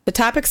The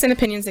topics and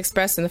opinions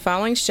expressed in the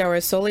following show are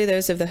solely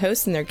those of the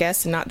host and their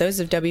guests and not those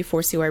of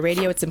W4CY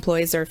Radio, its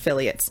employees, or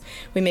affiliates.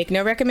 We make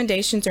no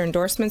recommendations or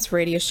endorsements for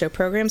radio show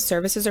programs,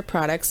 services, or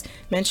products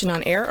mentioned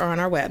on air or on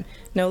our web.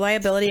 No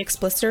liability,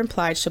 explicit or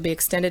implied, shall be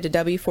extended to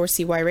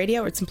W4CY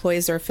Radio or its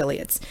employees or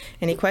affiliates.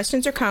 Any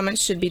questions or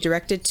comments should be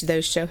directed to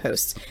those show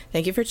hosts.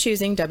 Thank you for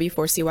choosing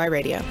W4CY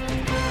Radio.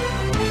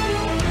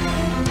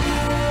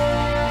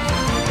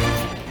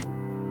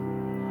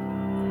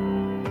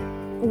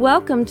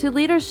 Welcome to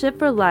Leadership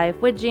for Life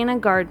with Gina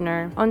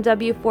Gardner on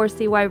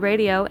W4CY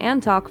Radio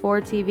and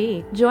Talk4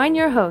 TV. Join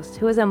your host,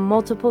 who is a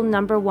multiple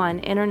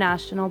 #1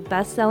 international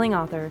best-selling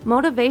author,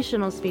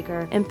 motivational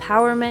speaker,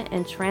 empowerment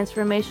and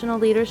transformational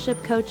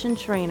leadership coach and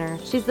trainer.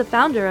 She's the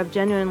founder of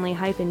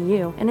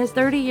Genuinely-You and has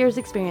 30 years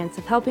experience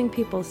of helping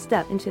people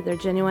step into their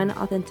genuine,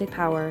 authentic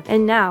power.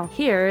 And now,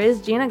 here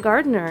is Gina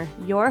Gardner,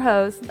 your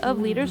host of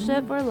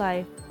Leadership for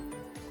Life.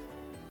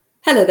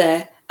 Hello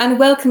there, and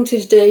welcome to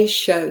today's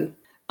show.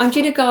 I'm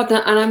Gina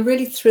Gardner, and I'm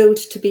really thrilled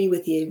to be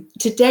with you.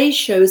 Today's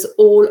show is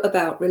all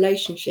about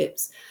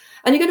relationships,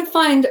 and you're going to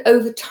find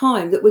over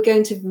time that we're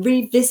going to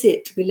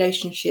revisit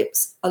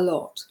relationships a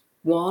lot.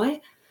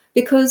 Why?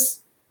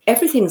 Because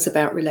everything's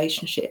about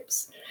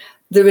relationships.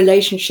 The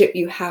relationship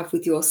you have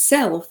with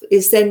yourself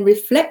is then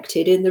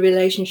reflected in the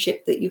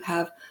relationship that you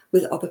have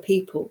with other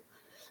people,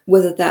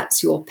 whether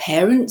that's your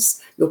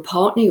parents, your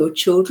partner, your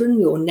children,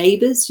 your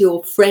neighbors,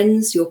 your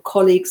friends, your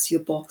colleagues, your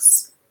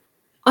boss.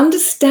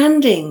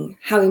 Understanding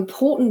how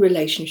important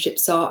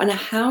relationships are and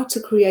how to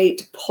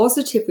create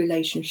positive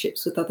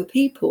relationships with other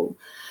people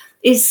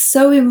is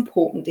so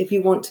important if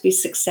you want to be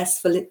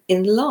successful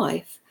in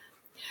life.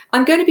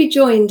 I'm going to be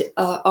joined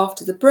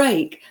after the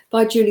break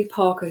by Julie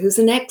Parker, who's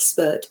an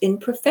expert in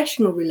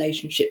professional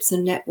relationships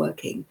and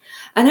networking,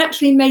 and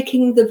actually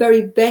making the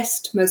very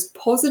best, most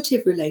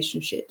positive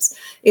relationships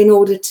in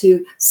order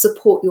to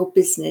support your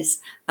business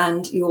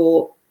and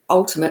your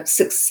ultimate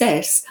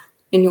success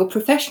in your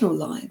professional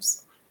lives.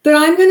 But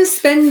I'm going to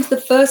spend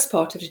the first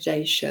part of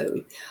today's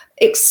show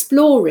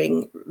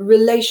exploring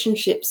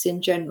relationships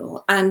in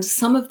general and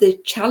some of the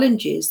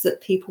challenges that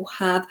people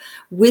have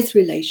with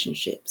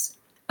relationships.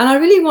 And I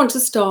really want to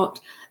start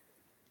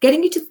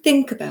getting you to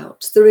think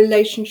about the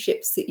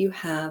relationships that you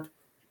have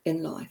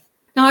in life.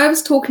 Now, I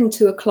was talking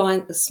to a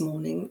client this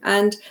morning,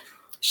 and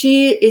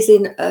she is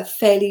in a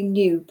fairly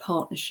new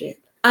partnership.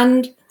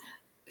 And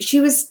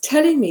she was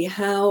telling me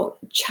how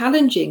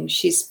challenging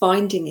she's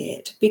finding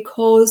it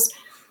because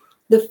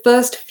the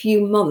first few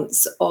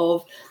months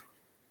of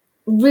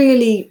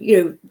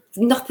really,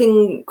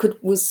 nothing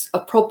was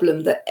a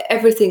problem, that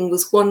everything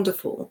was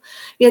wonderful.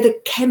 The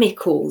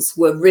chemicals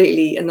were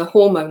really, and the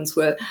hormones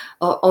were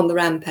on the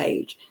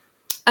rampage.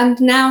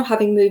 And now,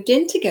 having moved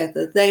in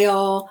together, they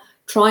are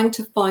trying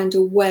to find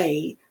a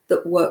way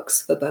that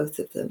works for both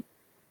of them.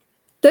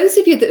 Those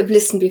of you that have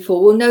listened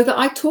before will know that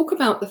I talk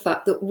about the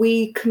fact that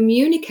we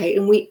communicate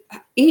and we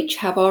each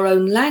have our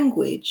own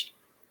language.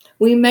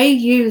 We may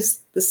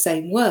use the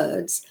same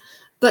words,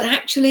 but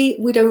actually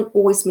we don't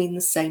always mean the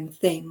same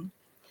thing.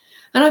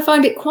 And I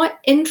find it quite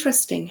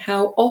interesting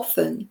how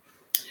often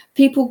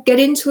people get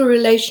into a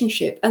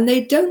relationship and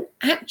they don't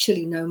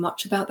actually know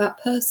much about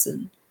that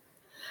person.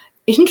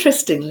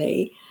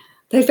 Interestingly,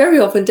 they very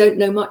often don't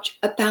know much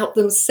about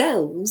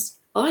themselves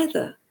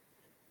either.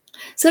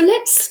 So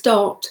let's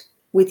start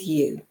with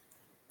you.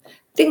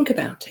 Think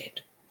about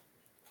it.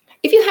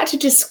 If you had to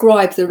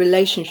describe the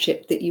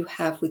relationship that you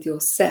have with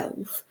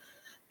yourself,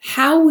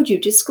 how would you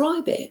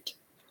describe it?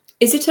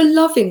 Is it a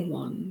loving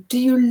one? Do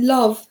you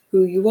love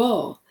who you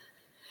are?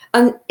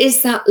 And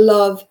is that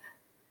love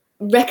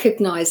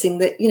recognizing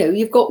that,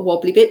 you've got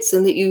wobbly bits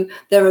and that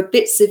there are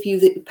bits of you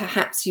that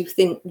perhaps you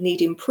think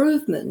need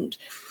improvement?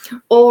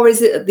 Or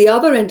is it at the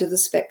other end of the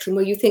spectrum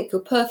where you think you're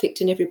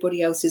perfect and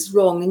everybody else is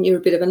wrong and you're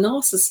a bit of a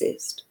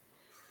narcissist?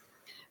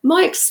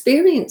 My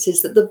experience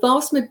is that the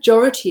vast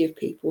majority of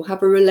people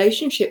have a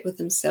relationship with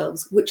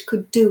themselves which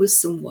could do with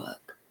some work.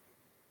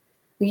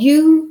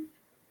 You,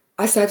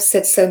 as I've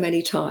said so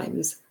many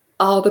times,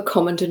 are the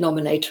common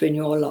denominator in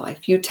your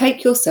life. You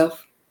take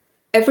yourself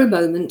every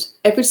moment,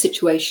 every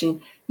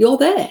situation, you're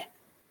there.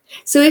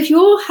 So if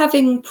you're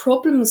having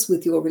problems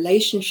with your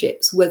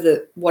relationships,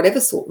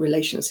 whatever sort of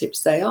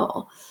relationships they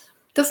are,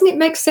 doesn't it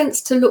make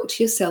sense to look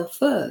to yourself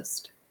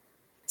first?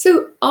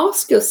 So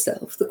ask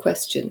yourself the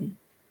question,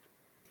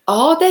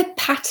 are there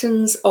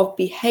patterns of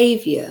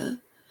behavior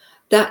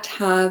that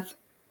have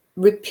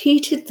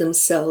repeated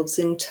themselves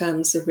in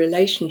terms of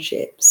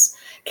relationships?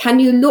 Can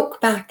you look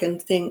back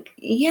and think,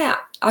 yeah,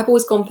 I've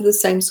always gone for the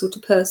same sort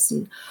of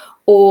person?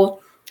 Or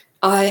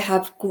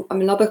I'm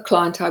another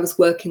client I was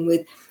working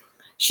with.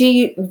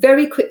 She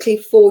very quickly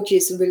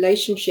forges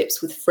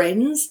relationships with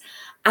friends,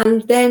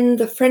 and then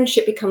the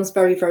friendship becomes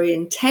very, very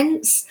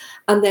intense,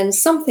 and then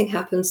something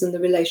happens and the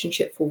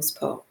relationship falls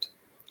apart.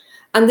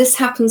 And this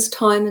happens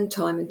time and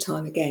time and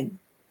time again.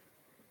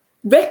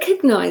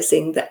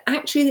 Recognizing that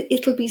actually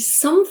it'll be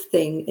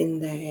something in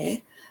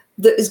there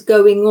that is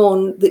going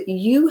on that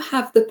you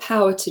have the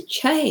power to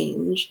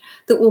change,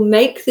 that will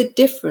make the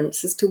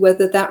difference as to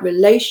whether that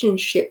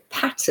relationship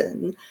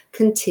pattern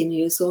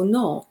continues or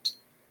not.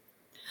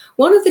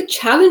 One of the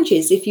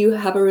challenges, if you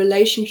have a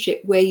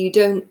relationship where you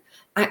don't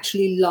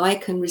actually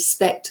like and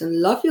respect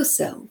and love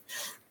yourself,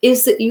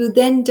 is that you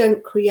then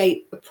don't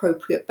create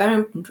appropriate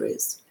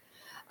boundaries.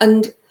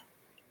 And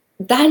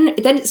then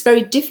it's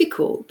very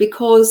difficult,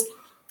 because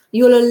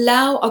you'll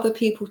allow other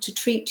people to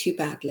treat you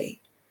badly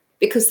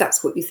because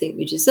that's what you think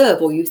you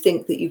deserve, or you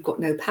think that you've got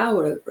no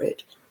power over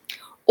it.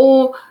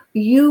 Or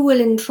you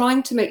will, in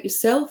trying to make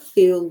yourself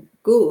feel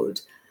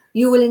good,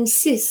 you will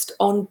insist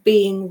on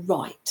being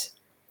right.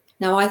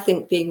 Now, I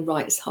think being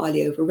right is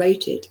highly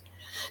overrated,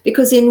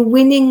 because in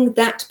winning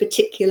that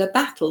particular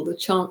battle, the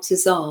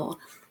chances are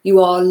you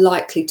are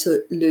likely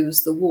to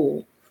lose the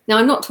war. Now,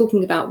 I'm not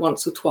talking about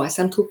once or twice.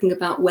 I'm talking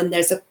about when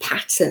there's a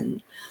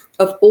pattern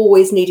of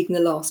always needing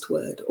the last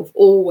word, of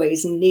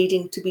always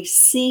needing to be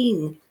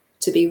seen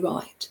to be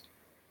right.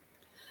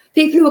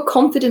 People who are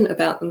confident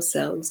about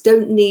themselves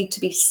don't need to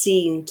be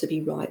seen to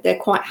be right. They're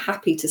quite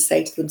happy to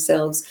say to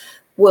themselves,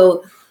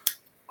 well,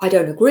 I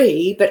don't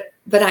agree, but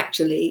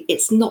actually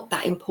it's not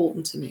that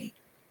important to me.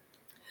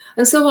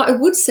 And so what I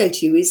would say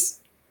to you is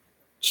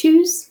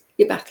choose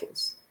your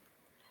battles.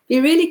 Be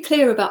really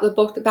clear about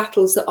the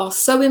battles that are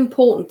so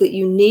important that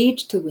you need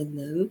to win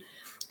them,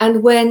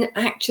 and when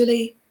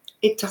actually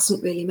it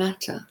doesn't really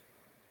matter.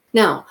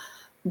 Now,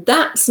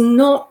 that's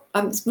not,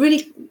 it's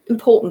really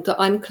important that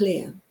I'm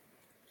clear.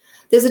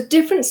 There's a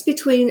difference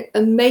between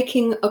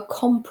making a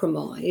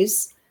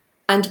compromise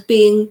and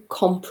being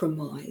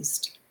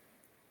compromised.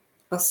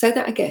 I'll say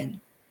that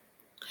again.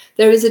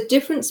 There is a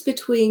difference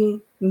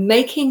between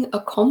making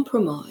a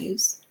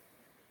compromise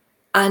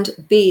and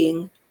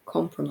being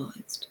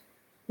compromised.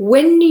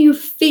 When you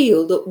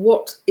feel that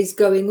what is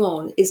going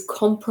on is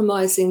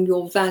compromising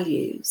your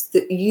values,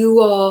 that you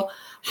are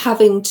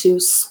having to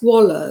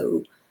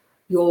swallow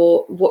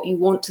what you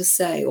want to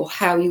say or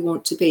how you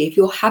want to be, if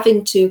you're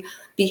having to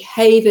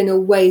behave in a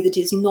way that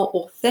is not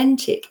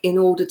authentic in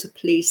order to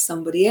please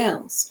somebody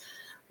else,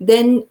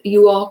 then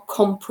you are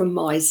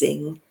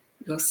compromising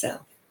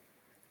yourself.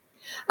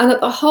 And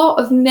at the heart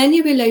of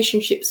many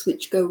relationships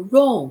which go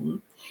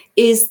wrong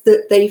is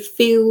that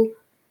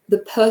the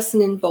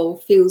person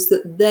involved feels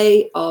that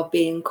they are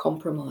being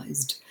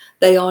compromised.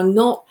 They are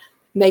not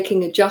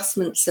making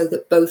adjustments so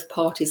that both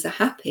parties are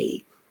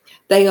happy.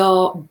 They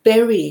are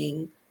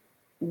burying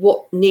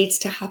what needs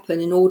to happen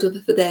in order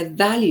for their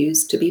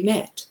values to be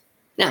met.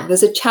 Now,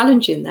 there's a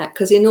challenge in that,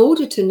 because in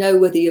order to know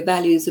whether your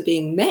values are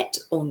being met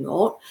or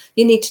not,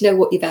 you need to know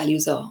what your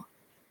values are.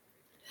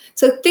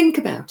 So think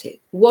about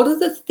it. What are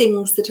the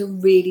things that are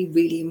really,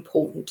 really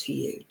important to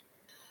you?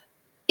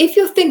 If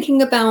you're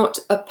thinking about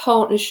a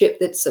partnership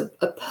that's a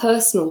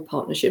personal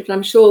partnership, and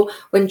I'm sure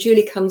when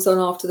Julie comes on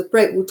after the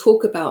break, we'll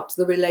talk about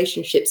the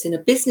relationships in a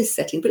business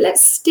setting, but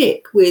let's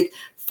stick with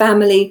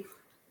family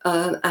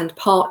and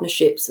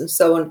partnerships and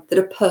so on that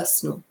are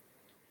personal.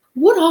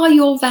 What are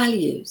your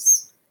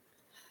values?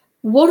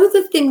 What are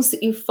the things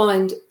that you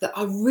find that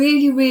are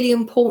really, really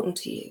important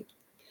to you?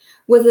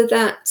 Whether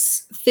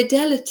that's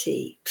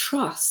fidelity,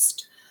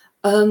 trust,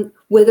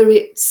 whether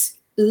it's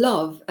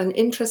love, and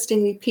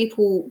interestingly,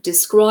 people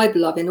describe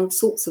love in all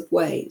sorts of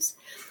ways.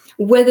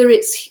 Whether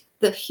it's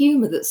the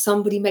humor that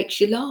somebody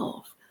makes you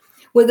laugh,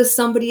 whether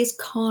somebody is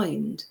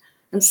kind.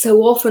 And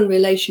so often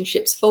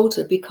relationships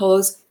falter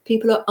because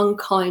people are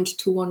unkind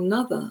to one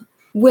another.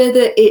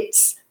 Whether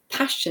it's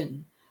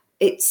passion,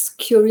 it's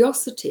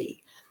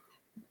curiosity,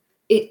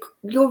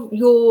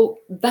 your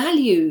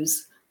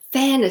values.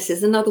 Fairness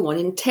is another one,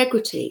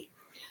 integrity.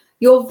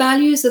 Your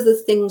values are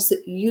the things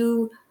that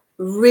you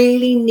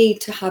really need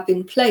to have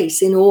in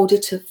place in order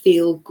to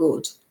feel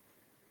good.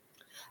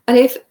 And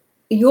if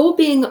you're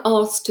being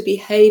asked to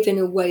behave in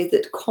a way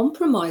that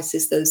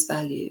compromises those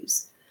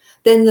values,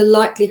 then the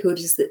likelihood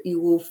is that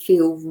you will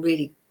feel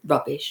really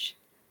rubbish.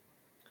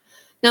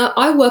 Now,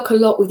 I work a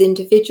lot with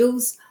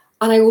individuals,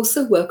 and I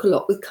also work a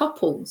lot with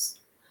couples.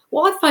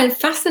 What I find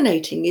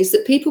fascinating is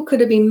that people could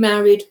have been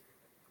married,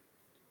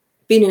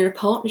 been in a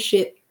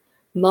partnership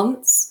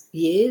months,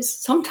 years,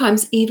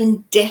 sometimes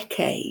even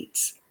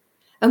decades.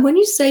 And when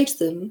you say to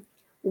them,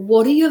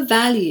 what are your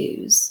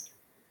values?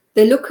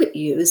 They look at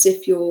you as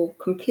if you're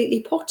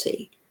completely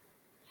potty.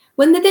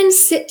 When they then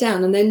sit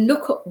down and they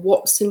look at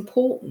what's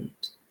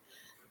important,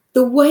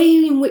 the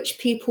way in which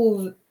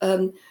people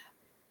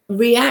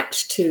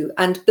react to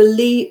and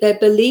believe their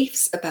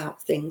beliefs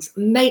about things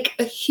make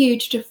a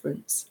huge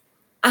difference.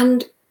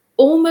 And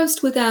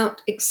almost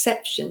without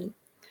exception,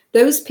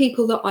 those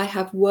people that I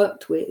have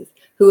worked with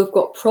who have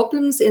got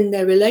problems in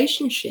their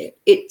relationship,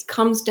 it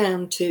comes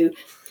down to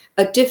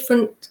a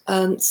different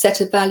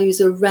set of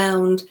values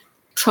around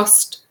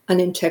trust and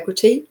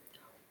integrity,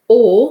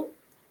 or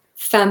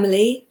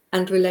family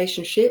and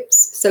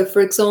relationships. So,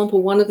 for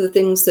example, one of the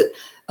things that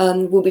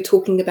we'll be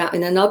talking about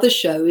in another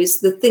show is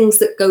the things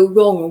that go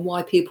wrong and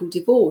why people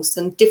divorce,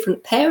 and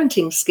different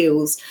parenting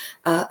skills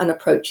and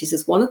approaches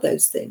is one of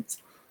those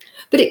things.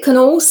 But it can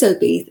also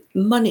be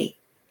money.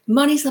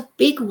 Money's a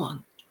big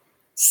one.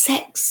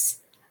 Sex,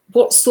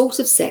 what sort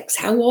of sex,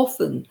 how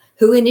often,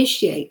 who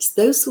initiates,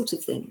 those sort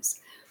of things.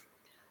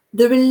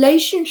 The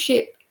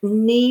relationship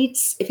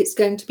needs, if it's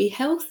going to be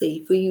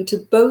healthy, for you to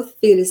both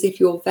feel as if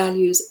your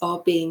values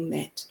are being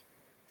met.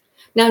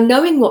 Now,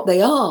 knowing what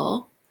they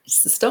are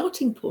is the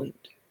starting point.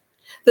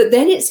 But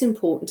then it's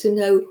important to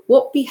know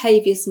what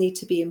behaviours need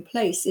to be in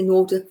place in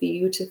order for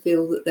you to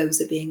feel that those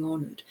are being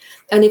honoured.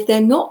 And if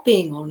they're not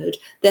being honoured,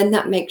 then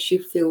that makes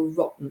you feel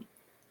rotten.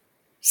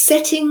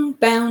 Setting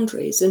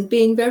boundaries and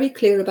being very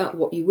clear about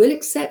what you will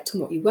accept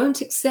and what you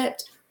won't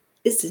accept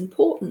is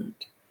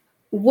important.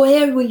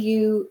 Where will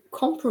you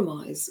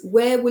compromise?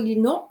 Where will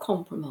you not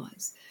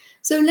compromise?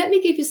 So let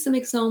me give you some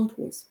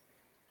examples.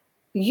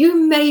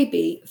 You may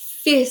be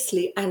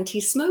fiercely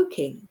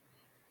anti-smoking.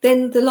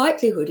 Then the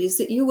likelihood is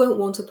that you won't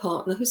want a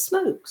partner who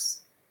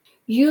smokes.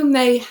 You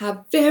may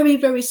have very,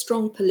 very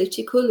strong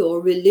political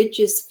or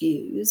religious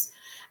views,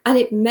 and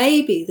it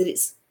may be that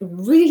it's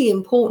really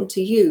important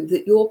to you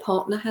that your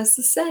partner has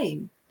the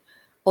same.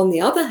 On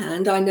the other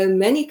hand, I know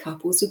many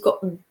couples who've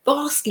got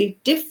vastly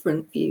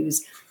different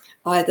views,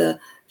 either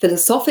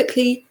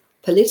philosophically,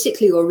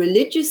 politically, or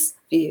religious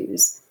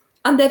views,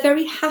 and they're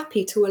very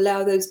happy to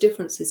allow those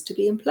differences to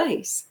be in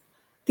place.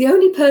 The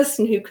only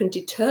person who can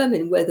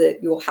determine whether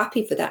you're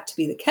happy for that to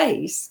be the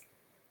case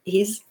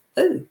is,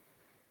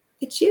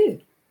 it's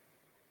you.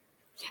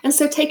 And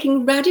so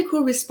taking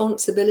radical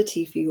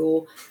responsibility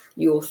for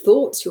your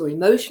thoughts, your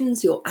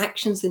emotions, your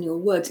actions, and your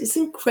words is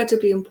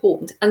incredibly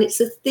important. And it's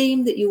a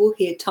theme that you will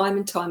hear time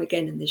and time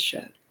again in this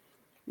show.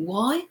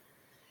 Why?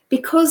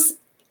 Because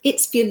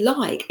it's, if you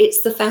like,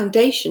 it's the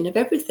foundation of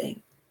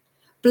everything.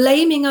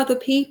 Blaming other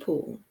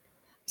people,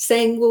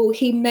 saying, well,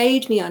 he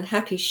made me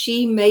unhappy,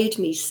 she made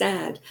me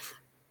sad,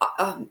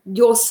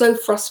 you're so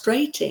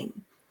frustrating,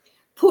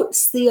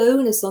 puts the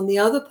onus on the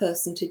other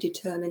person to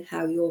determine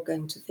how you're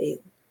going to feel.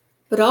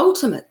 But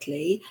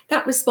ultimately,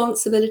 that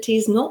responsibility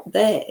is not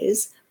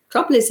theirs.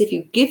 Trouble is, if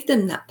you give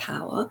them that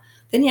power,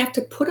 then you have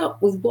to put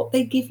up with what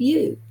they give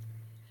you.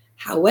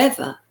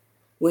 However,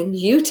 when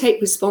you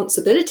take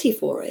responsibility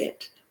for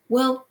it,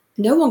 well,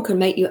 no one can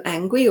make you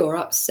angry or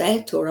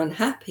upset or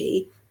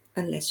unhappy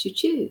unless you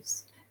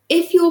choose.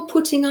 If you're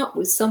putting up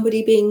with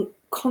somebody being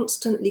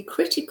constantly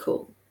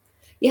critical,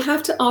 you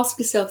have to ask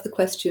yourself the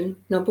question,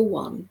 number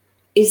one,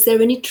 is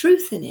there any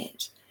truth in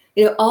it?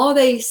 Are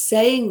they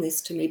saying this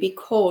to me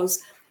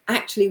because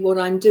actually what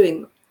I'm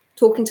doing,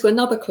 talking to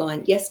another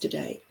client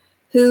yesterday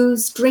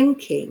whose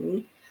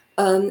drinking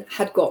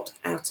had got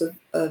out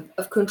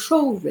of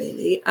control,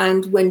 really.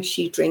 And when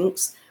she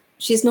drinks,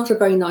 she's not a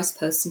very nice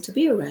person to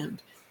be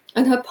around.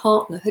 And her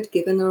partner had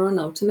given her an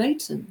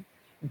ultimatum: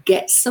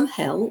 get some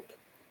help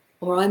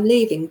or I'm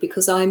leaving,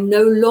 because I'm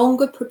no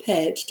longer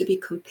prepared to be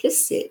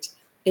complicit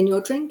in your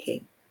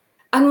drinking.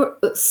 And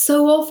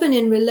so often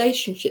in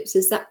relationships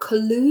is that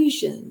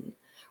collusion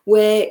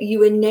where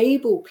you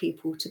enable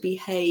people to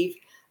behave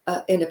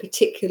in a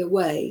particular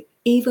way,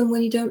 even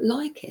when you don't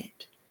like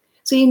it.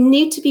 So you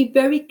need to be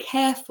very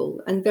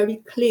careful and very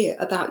clear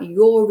about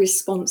your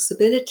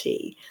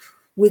responsibility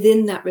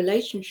within that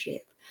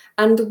relationship.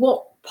 And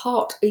what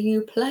part are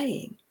you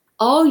playing?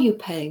 Are you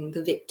playing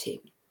the victim?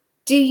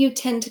 Do you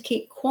tend to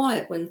keep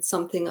quiet when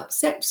something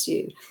upsets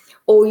you?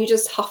 Or you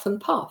just huff and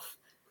puff?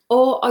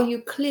 Or are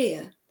you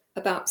clear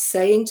about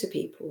saying to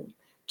people,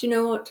 do you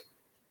know what,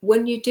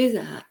 when you do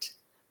that,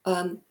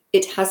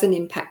 it has an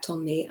impact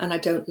on me and I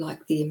don't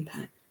like the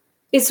impact.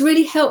 It's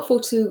really helpful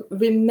to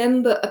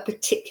remember a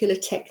particular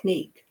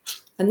technique.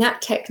 And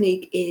that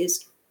technique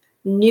is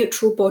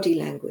neutral body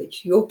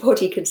language. Your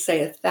body can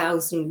say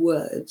 1,000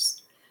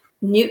 words.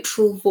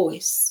 Neutral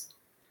voice.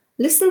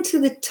 Listen to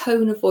the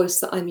tone of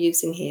voice that I'm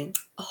using here.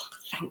 Oh,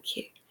 thank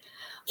you.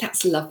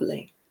 That's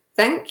lovely.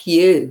 Thank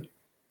you.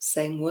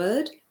 Same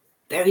word,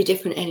 very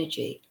different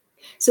energy.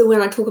 So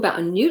when I talk about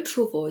a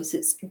neutral voice,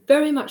 it's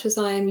very much as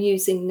I am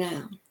using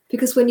now.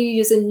 Because when you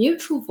use a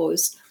neutral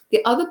voice,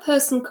 the other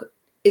person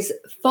is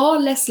far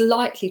less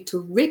likely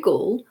to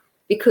wriggle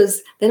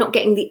because they're not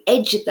getting the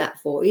edge of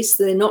that voice.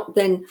 They're not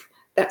then,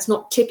 that's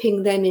not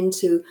tipping them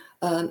into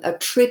a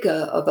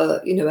trigger of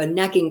a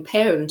nagging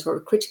parent or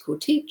a critical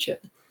teacher.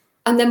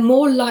 And they're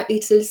more likely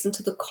to listen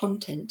to the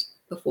content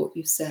of what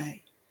you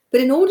say.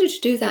 But in order to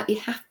do that, you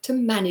have to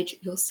manage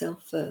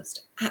yourself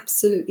first.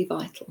 Absolutely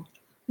vital.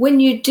 When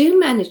you do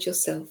manage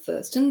yourself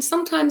first, and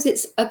sometimes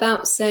it's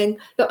about saying,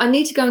 look, I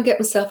need to go and get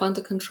myself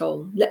under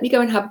control. Let me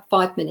go and have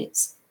 5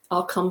 minutes.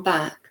 I'll come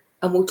back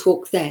and we'll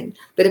talk then.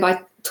 But if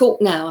I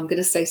talk now, I'm going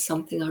to say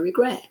something I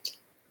regret.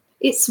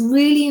 It's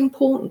really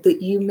important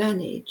that you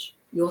manage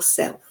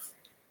yourself.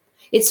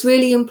 It's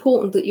really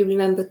important that you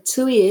remember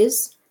 2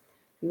 ears,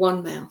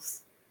 1 mouth.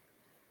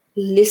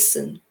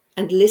 Listen,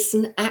 and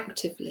listen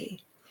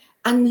actively.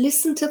 And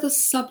listen to the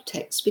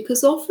subtext,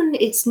 because often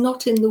it's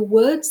not in the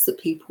words that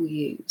people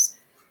use,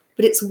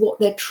 but it's what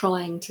they're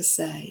trying to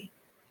say.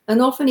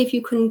 And often if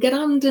you can get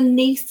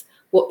underneath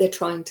what they're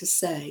trying to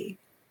say,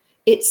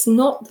 it's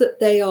not that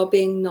they are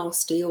being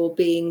nasty or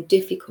being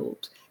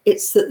difficult,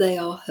 it's that they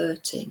are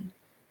hurting.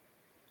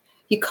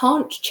 You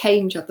can't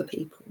change other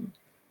people.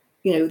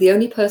 You know, the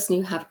only person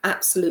you have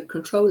absolute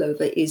control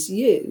over is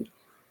you.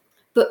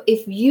 But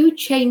if you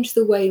change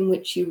the way in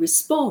which you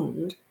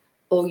respond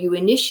or you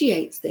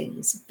initiate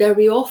things,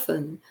 very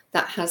often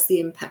that has the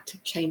impact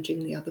of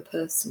changing the other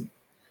person.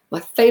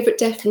 My favorite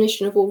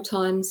definition of all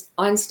times,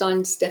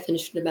 Einstein's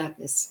definition of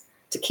madness,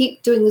 to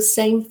keep doing the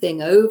same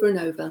thing over and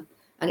over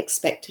and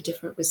expect a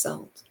different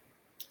result.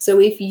 So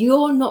if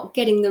you're not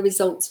getting the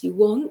results you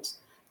want,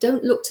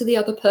 don't look to the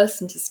other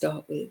person to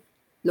start with.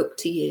 Look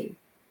to you.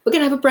 We're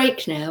going to have a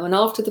break now, and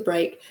after the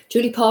break,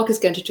 Julie Parker is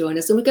going to join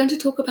us, and we're going to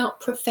talk about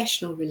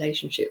professional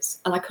relationships,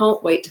 and I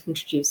can't wait to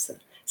introduce her.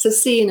 So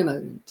see you in a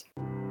moment.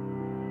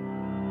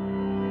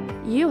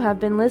 You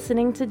have been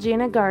listening to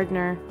Gina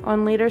Gardner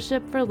on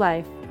Leadership for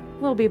Life.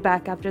 We'll be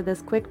back after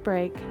this quick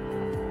break.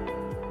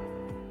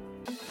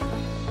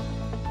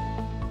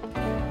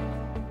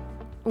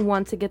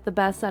 Want to get the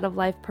best out of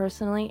life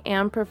personally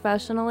and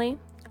professionally?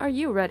 Are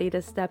you ready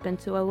to step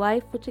into a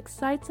life which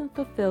excites and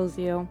fulfills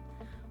you?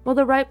 Well,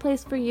 the right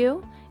place for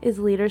you is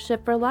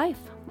Leadership for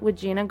Life with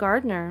Gina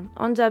Gardner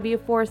on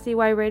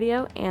W4CY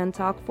Radio and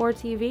Talk4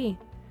 TV.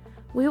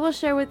 We will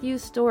share with you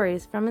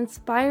stories from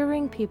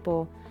inspiring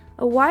people,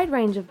 a wide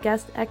range of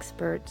guest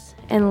experts,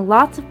 and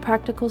lots of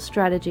practical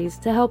strategies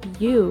to help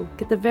you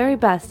get the very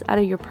best out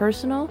of your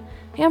personal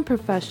and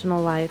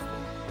professional life.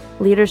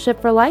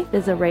 Leadership for Life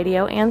is a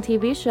radio and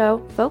TV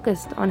show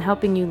focused on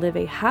helping you live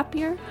a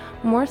happier,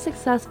 more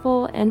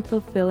successful, and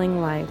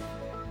fulfilling life.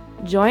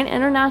 Join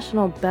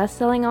international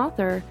best-selling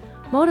author,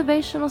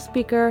 motivational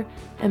speaker,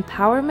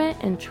 empowerment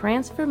and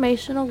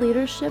transformational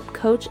leadership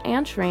coach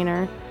and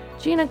trainer,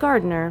 Gina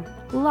Gardner,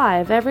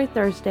 live every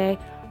Thursday,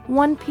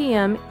 1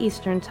 p.m.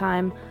 Eastern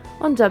Time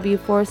on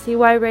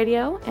W4CY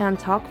Radio and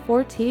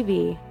Talk4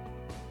 TV.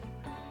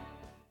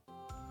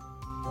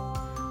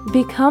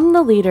 Become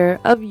the leader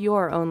of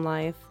your own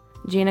life.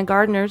 Gina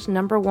Gardner's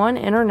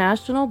 #1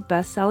 international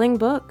best-selling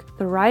book,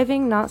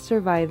 Thriving Not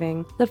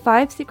Surviving, The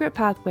 5 Secret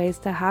Pathways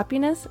to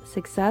Happiness,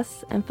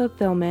 Success, and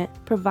Fulfillment,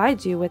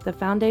 provides you with the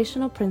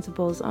foundational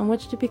principles on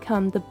which to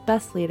become the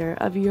best leader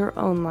of your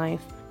own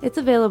life. It's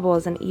available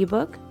as an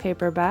ebook,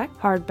 paperback,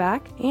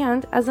 hardback,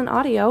 and as an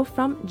audio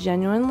from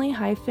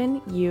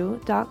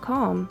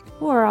genuinely-u.com,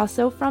 or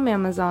also from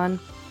Amazon.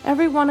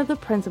 Every one of the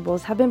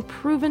principles have been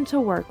proven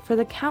to work for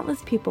the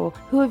countless people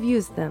who have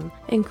used them,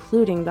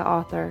 including the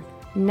author.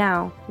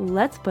 Now,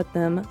 let's put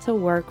them to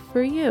work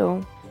for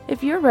you.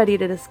 If you're ready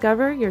to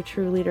discover your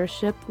true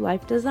leadership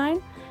life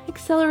design,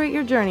 accelerate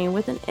your journey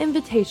with an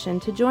invitation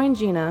to join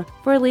Gina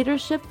for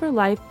Leadership for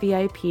Life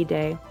VIP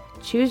Day.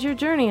 Choose your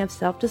journey of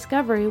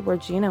self-discovery where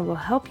Gina will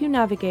help you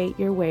navigate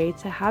your way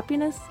to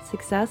happiness,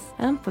 success,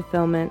 and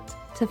fulfillment.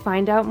 To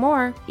find out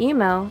more,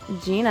 email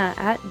Gina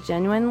at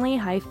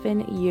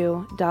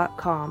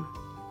genuinely-u.com.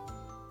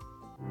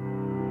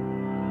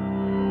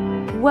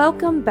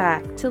 Welcome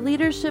back to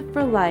Leadership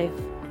for Life.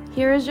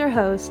 Here is your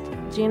host,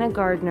 Gina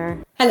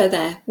Gardner. Hello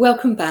there.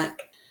 Welcome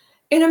back.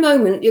 In a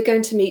moment, you're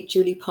going to meet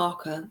Julie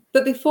Parker.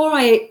 But before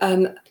I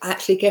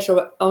actually get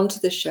her onto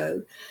the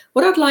show,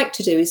 what I'd like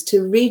to do is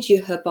to read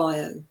you her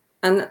bio.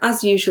 And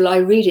as usual, I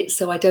read it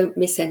so I don't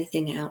miss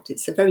anything out.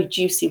 It's a very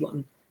juicy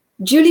one.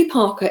 Julie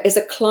Parker is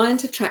a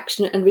client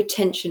attraction and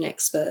retention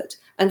expert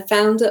and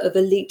founder of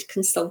Elite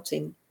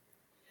Consulting.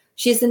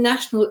 She is a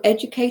national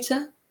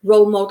educator,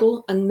 role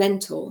model, and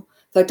mentor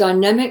for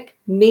dynamic,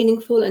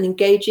 meaningful, and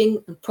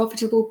engaging and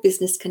profitable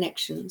business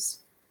connections.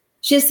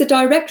 She is the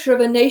director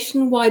of a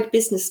nationwide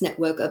business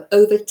network of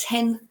over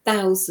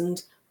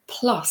 10,000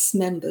 plus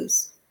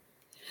members.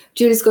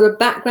 Julie's got a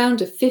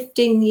background of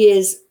 15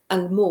 years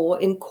and more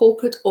in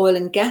corporate oil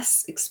and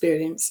gas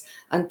experience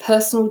and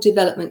personal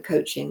development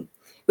coaching,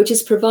 which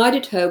has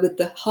provided her with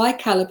the high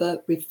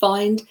caliber,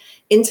 refined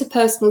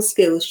interpersonal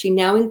skills she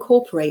now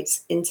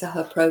incorporates into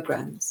her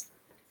programs.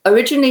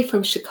 Originally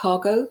from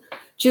Chicago,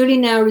 Julie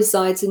now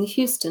resides in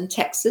Houston,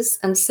 Texas,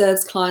 and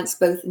serves clients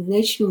both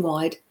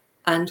nationwide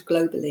and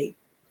globally.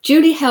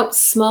 Julie helps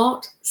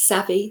smart,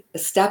 savvy,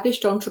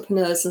 established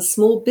entrepreneurs and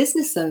small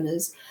business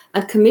owners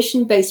and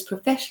commission-based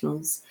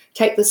professionals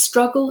take the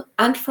struggle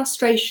and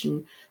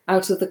frustration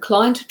out of the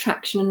client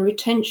attraction and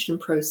retention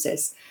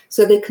process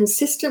so they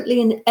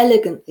consistently and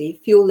elegantly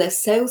fuel their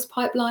sales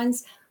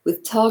pipelines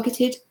with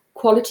targeted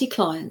quality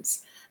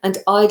clients and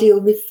ideal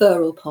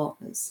referral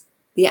partners.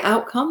 The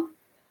outcome?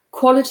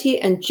 Quality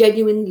and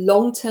genuine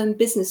long-term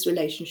business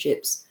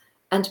relationships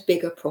and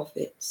bigger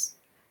profits.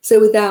 So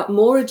without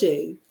more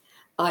ado,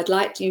 I'd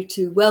like you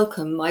to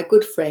welcome my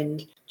good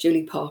friend,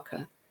 Julie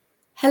Parker.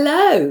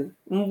 Hello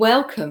and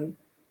welcome.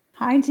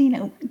 Hi,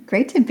 Gina.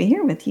 Great to be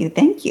here with you.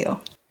 Thank you.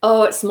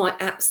 Oh, it's my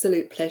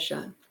absolute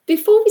pleasure.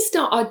 Before we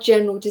start our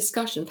general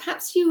discussion,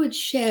 perhaps you would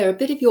share a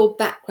bit of your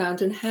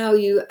background and how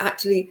you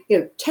actually,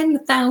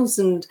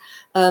 10,000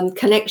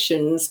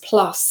 connections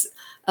plus.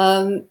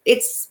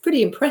 It's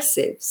pretty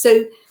impressive.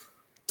 So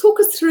talk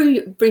us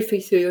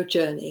briefly through your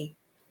journey.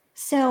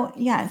 So,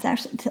 yeah, it's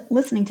actually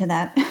listening to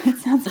that. It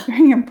sounds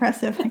very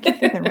impressive. I keep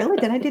thinking, really?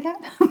 Did I do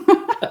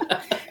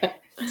that?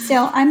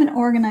 So I'm an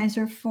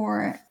organizer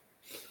for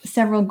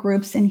several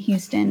groups in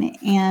Houston,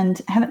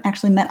 and I haven't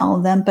actually met all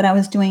of them, but I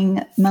was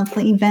doing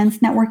monthly events,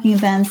 networking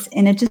events,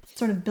 and it just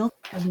sort of built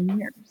over the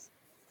years.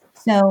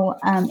 So,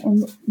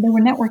 and there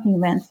were networking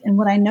events, and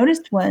what I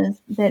noticed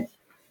was that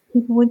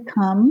people would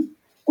come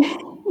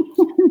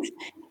and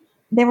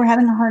they were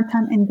having a hard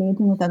time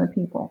engaging with other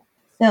people.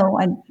 So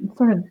I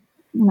sort of,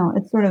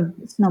 it sort of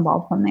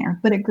snowballed from there,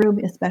 but it grew,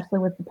 especially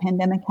with the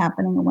pandemic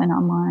happening. It went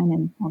online,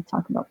 and I'll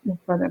talk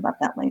further about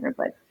that later,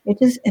 but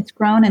it's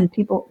grown, and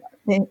people,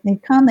 they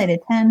come, they'd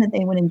attend,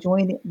 they would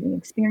enjoy the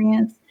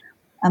experience,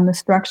 the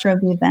structure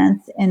of the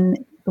events,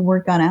 and the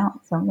word got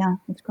out. So yeah,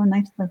 it's grown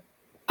nicely.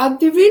 I'd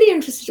be really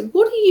interested,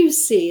 what do you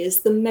see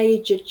as the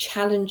major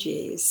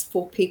challenges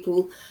for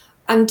people?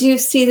 And do you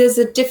see there's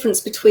a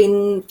difference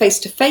between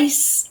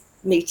face-to-face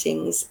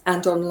meetings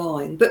and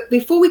online? But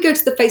before we go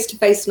to the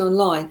face-to-face and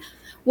online,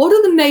 what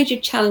are the major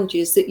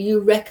challenges that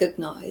you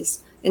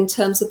recognize in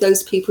terms of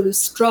those people who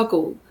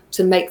struggle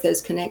to make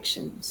those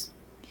connections?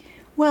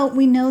 Well,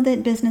 we know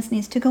that business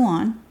needs to go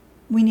on.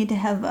 We need to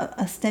have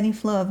a steady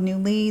flow of new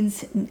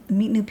leads,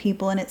 meet new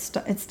people, and it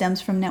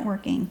stems from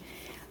networking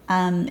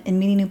and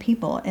meeting new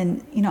people.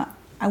 And,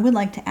 I would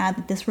like to add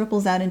that this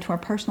ripples out into our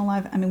personal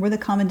life. I mean, we're the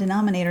common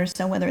denominator,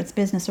 so whether it's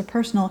business or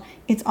personal,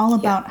 it's all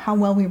about how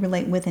well we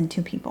relate with and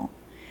to people.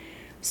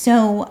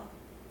 So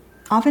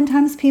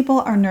oftentimes people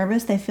are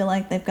nervous. They feel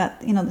like they've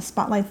got, the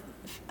spotlight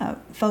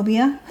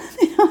phobia,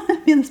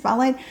 the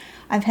spotlight.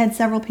 I've had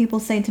several people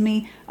say to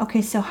me,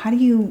 okay, so how do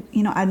you,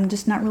 I'm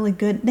just not really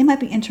good. They might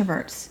be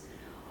introverts.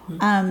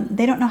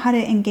 They don't know how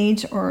to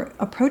engage or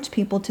approach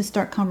people to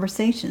start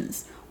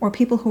conversations, or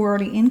people who are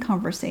already in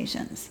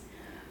conversations.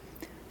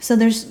 So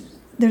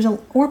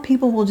or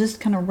people will just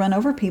kind of run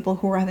over people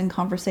who are having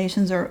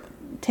conversations or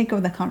take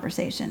over the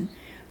conversation.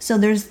 So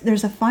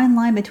there's a fine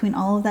line between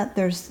all of that.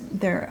 There's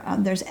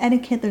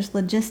etiquette, there's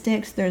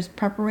logistics, there's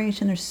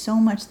preparation, there's so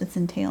much that's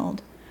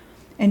entailed.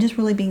 And just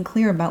really being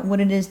clear about what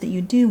it is that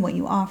you do, what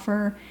you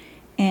offer,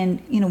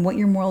 and what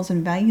your morals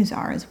and values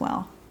are as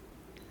well.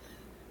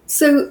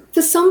 So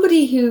for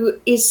somebody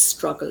who is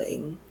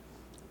struggling,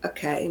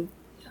 okay,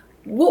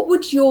 what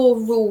would your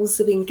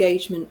rules of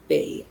engagement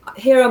be?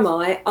 Here am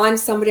I'm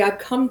somebody, I've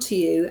come to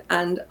you,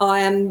 and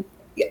I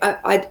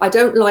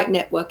don't like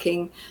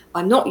networking.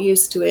 I'm not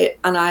used to it,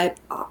 and I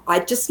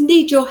just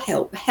need your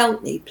help.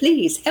 Help me,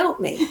 please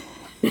help me.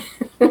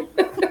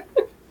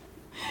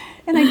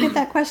 And I get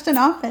that question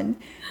often.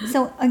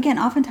 So again,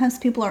 oftentimes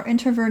people are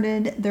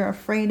introverted. They're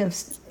afraid of,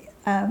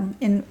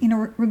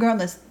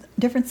 regardless,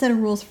 different set of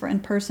rules for in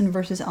person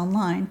versus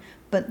online,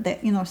 but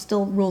that,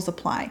 still rules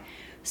apply.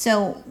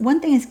 So one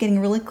thing is getting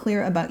really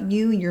clear about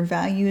you, your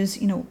values,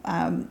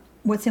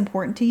 what's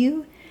important to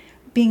you,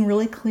 being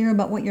really clear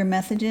about what your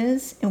message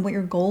is and what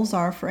your goals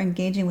are for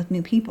engaging with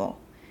new people.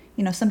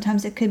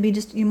 Sometimes it could be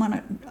just you want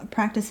to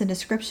practice a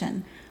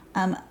description.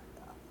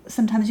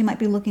 Sometimes you might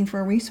be looking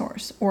for a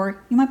resource,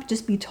 or you might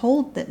just be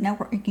told that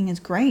networking is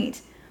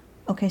great.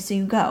 Okay, so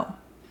you go.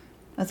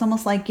 It's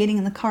almost like getting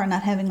in the car and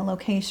not having a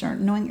location, or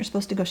knowing you're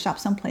supposed to go shop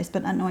someplace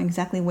but not knowing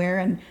exactly where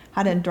and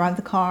how to drive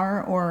the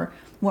car, or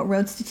what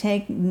roads to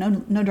take,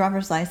 no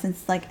driver's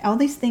license. Like, all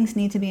these things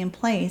need to be in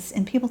place,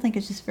 and people think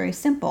it's just very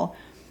simple.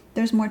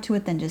 There's more to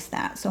it than just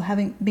that. So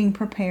being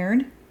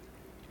prepared,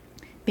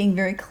 being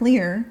very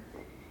clear,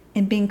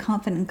 and being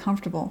confident and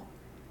comfortable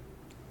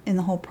in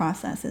the whole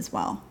process as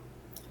well.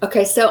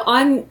 Okay, so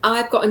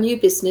I've got a new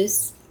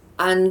business,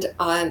 and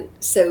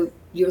so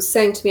you're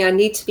saying to me I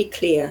need to be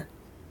clear,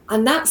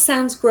 and that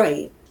sounds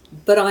great,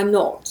 but I'm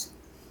not.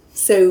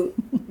 So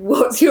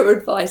what's your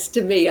advice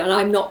to me? And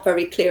I'm not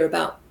very clear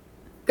about.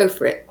 Go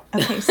for it.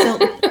 Okay, so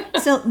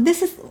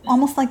this is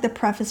almost like the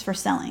preface for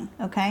selling.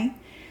 Okay,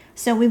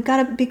 so we've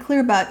got to be clear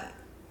about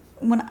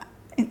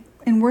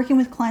in working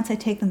with clients, I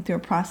take them through a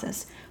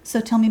process.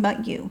 So tell me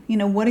about you.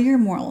 What are your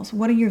morals?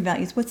 What are your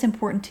values? What's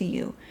important to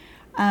you?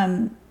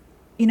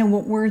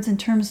 What words and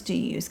terms do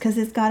you use? Because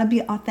it's got to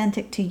be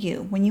authentic to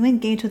you. When you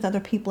engage with other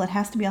people, it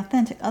has to be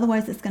authentic.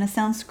 Otherwise, it's going to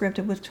sound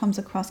scripted, which comes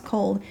across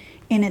cold,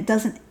 and it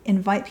doesn't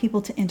invite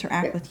people to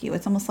interact with you.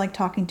 It's almost like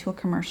talking to a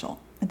commercial.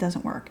 It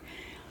doesn't work,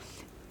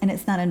 and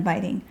it's not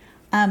inviting.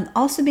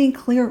 Also being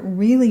clear,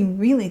 really,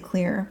 really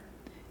clear,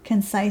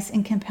 concise,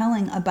 and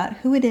compelling about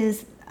who it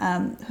is,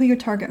 who your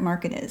target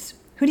market is.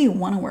 Who do you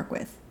want to work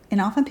with? And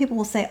often people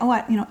will say,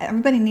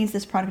 everybody needs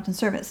this product and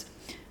service.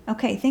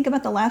 Okay, think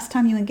about the last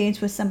time you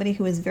engaged with somebody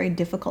who was very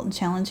difficult and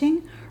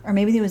challenging, or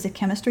maybe there was a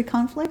chemistry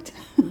conflict.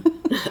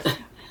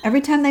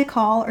 Every time they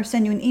call or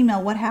send you an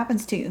email, what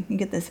happens to you? You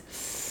get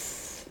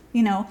this,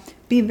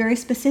 be very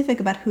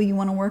specific about who you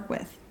want to work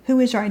with. Who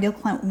is your ideal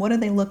client? What are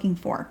they looking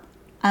for?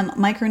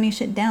 Micro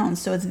niche it down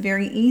so it's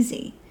very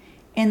easy.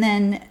 And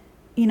then,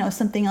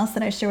 something else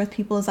that I share with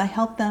people is I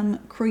help them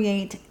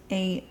create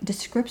a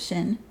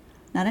description,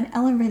 not an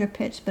elevator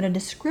pitch, but a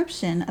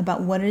description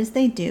about what it is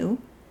they do,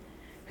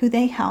 who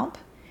they help,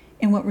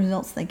 and what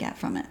results they get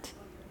from it.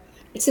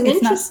 Go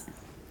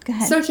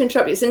ahead. Sorry to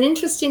interrupt you. It's an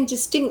interesting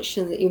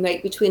distinction that you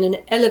make between an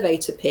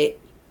elevator pitch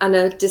and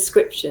a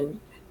description.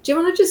 Do you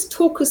want to just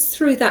talk us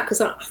through that? Because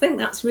I think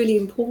that's really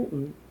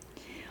important.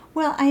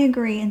 Well, I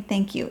agree, and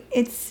thank you.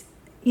 It's,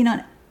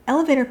 an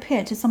elevator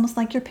pitch, it's almost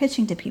like you're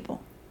pitching to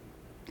people.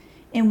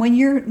 And when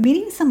you're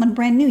meeting someone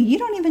brand new, you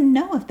don't even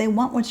know if they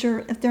want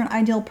if they're an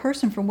ideal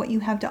person for what you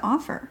have to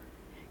offer.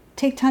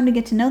 Take time to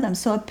get to know them.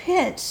 So a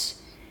pitch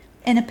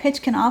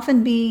can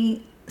often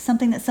be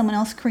something that someone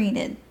else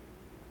created.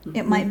 Mm-hmm.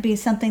 It might be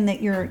something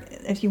that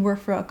if you work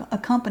for a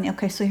company,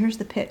 okay, so here's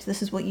the pitch.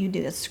 This is what you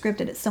do. It's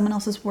scripted. It's someone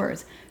else's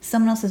words,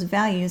 someone else's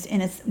values,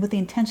 and it's with the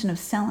intention of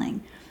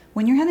selling.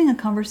 When you're having a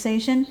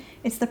conversation,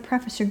 it's the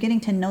preface. You're getting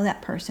to know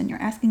that person.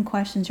 You're asking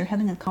questions. You're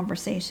having a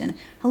conversation.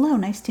 Hello,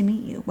 nice to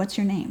meet you. What's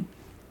your name?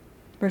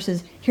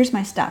 Versus, here's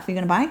my stuff. Are you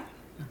going to buy?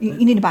 You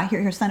need to buy.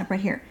 Here, sign up right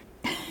here.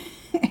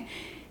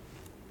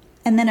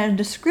 And then a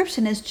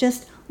description is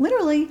just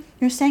literally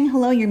you're saying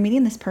hello, you're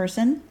meeting this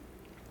person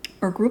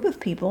or group of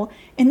people,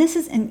 and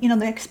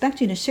they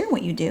expect you to share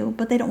what you do,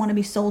 but they don't want to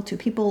be sold to.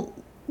 People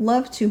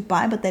love to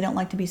buy, but they don't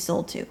like to be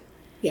sold to.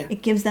 Yeah.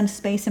 It gives them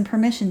space and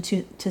permission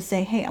to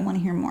say, hey, I want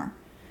to hear more.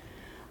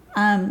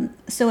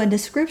 So a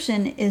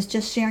description is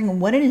just sharing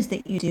what it is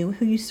that you do,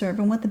 who you serve,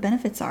 and what the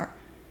benefits are.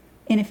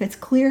 And if it's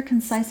clear,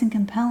 concise, and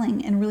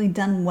compelling and really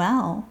done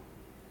well,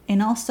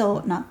 and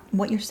also not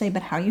what you say,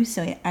 but how you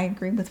say it, I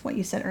agree with what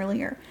you said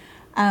earlier.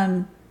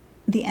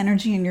 The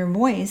energy in your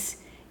voice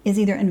is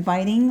either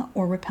inviting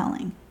or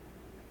repelling.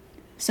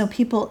 So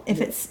people,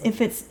 if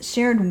it's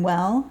shared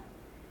well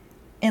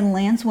and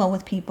lands well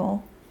with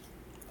people,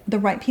 the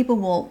right people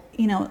will,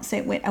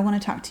 say, wait, I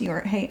want to talk to you.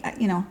 Or, hey,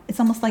 it's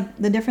almost like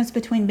the difference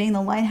between being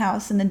the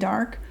lighthouse in the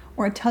dark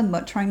or a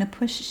tugboat trying to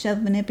push,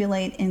 shove,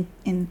 manipulate,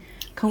 and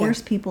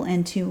coerce people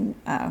into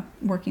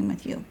working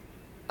with you.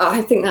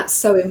 I think that's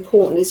so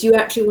important, is you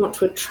actually want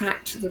to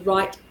attract the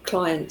right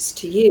clients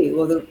to you,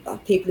 or the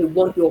people who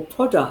want your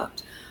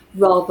product,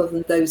 rather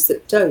than those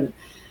that don't.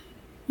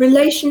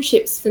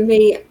 Relationships, for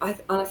me, I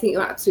think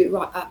you're absolutely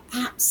right, are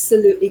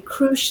absolutely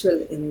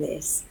crucial in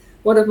this.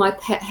 One of my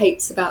pet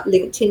hates about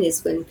LinkedIn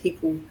is when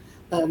people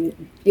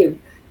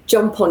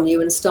jump on you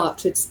and start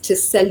to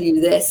sell you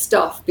their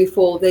stuff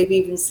before they've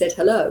even said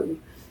hello.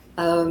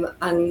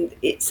 And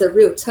it's a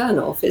real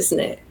turn-off, isn't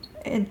it?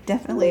 It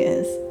definitely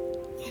is.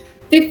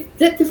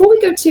 Before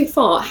we go too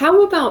far,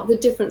 how about the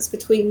difference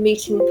between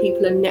meeting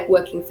people and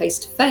networking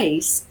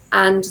face-to-face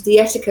and the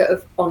etiquette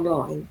of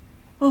online?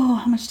 Oh,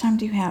 how much time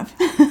do you have?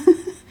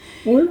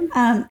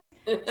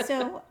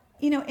 So,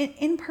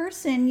 in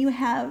person, you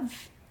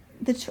have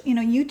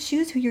you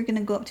choose who you're going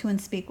to go up to and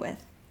speak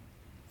with,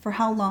 for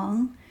how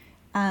long.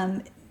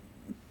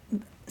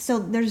 So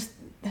there's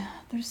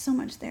so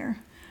much there.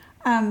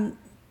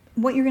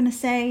 What you're going to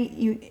say,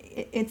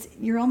 it's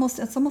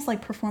almost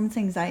like performance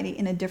anxiety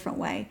in a different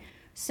way.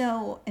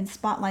 So, in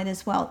Spotlight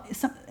as well.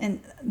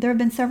 And there have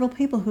been several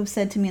people who've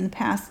said to me in the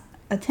past,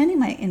 attending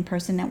my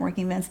in-person networking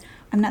events,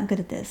 I'm not good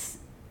at this.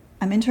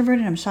 I'm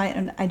introverted, I'm shy,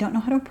 and I don't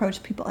know how to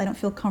approach people. I don't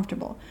feel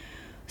comfortable.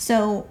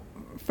 So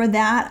for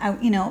that,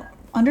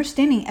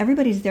 understanding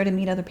everybody's there to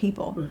meet other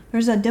people. Mm.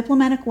 There's a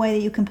diplomatic way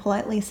that you can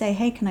politely say,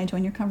 hey, can I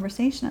join your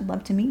conversation? I'd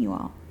love to meet you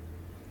all.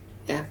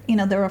 Yeah.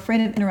 They're afraid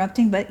of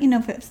interrupting, but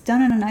if it's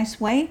done in a nice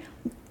way,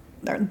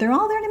 they're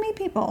all there to meet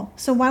people.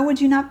 So why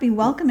would you not be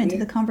welcome into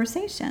the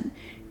conversation?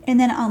 And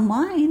then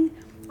online,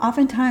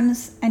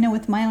 oftentimes, I know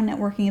with my own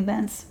networking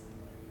events,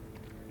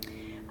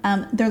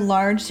 they're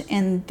large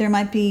and there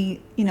might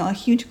be, a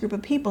huge group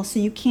of people. So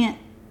you can't,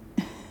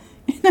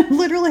 I've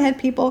literally had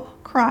people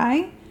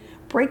cry,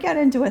 break out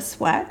into a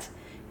sweat,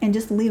 and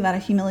just leave out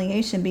of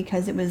humiliation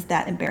because it was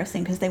that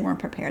embarrassing, because they weren't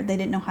prepared. They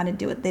didn't know how to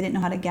do it. They didn't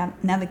know how to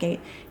navigate.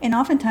 And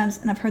oftentimes,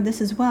 and I've heard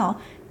this as well,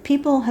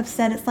 people have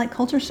said it's like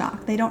culture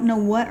shock. They don't know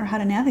what or how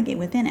to navigate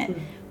within it.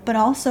 Mm-hmm. But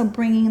also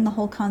bringing in the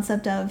whole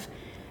concept of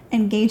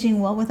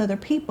engaging well with other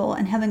people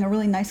and having a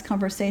really nice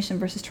conversation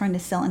versus trying to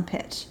sell and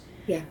pitch.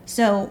 Yeah.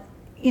 So,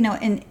 in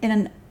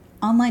an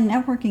online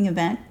networking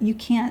event, you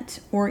can't,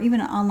 or even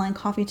an online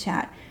coffee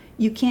chat,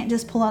 you can't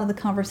just pull out of the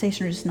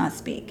conversation or just not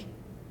speak.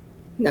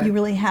 No. You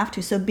really have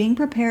to. So being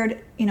prepared,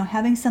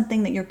 having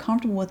something that you're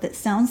comfortable with that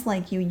sounds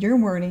like you, your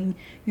wording,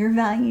 your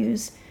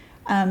values,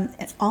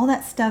 all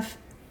that stuff,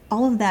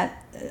 all of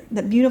that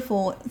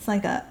beautiful, it's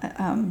like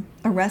a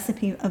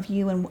recipe of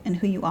you and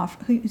who you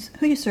offer,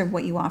 who you serve,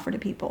 what you offer to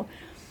people,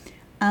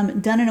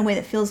 done in a way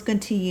that feels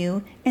good to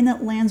you and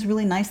that lands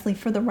really nicely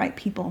for the right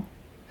people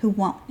who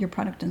want your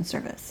product and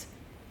service.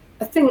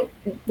 I think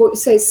what you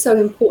say is so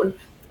important.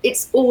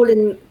 It's all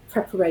in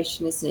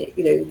preparation, isn't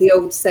it? The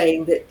old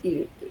saying that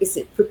is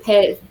it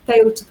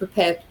fail to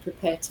prepare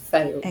to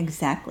fail.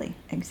 Exactly.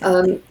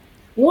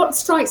 What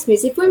strikes me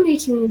is if we're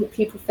meeting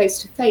people face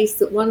to face,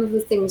 that one of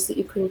the things that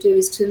you can do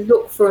is to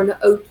look for an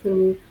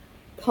open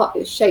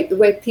shape, the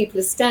way people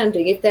are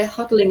standing. If they're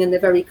huddling and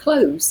they're very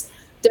close,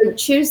 don't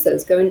choose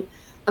those.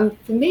 And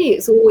for me,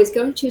 it's always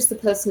go and choose the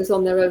person who's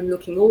on their own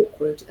looking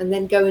awkward, and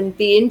then go and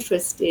be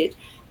interested.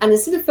 And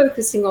instead of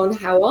focusing on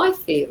how I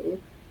feel,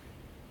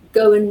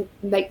 go and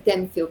make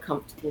them feel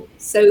comfortable.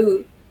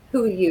 So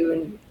who are you,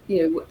 and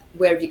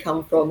where have you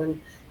come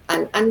from,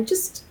 and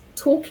just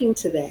talking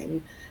to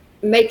them,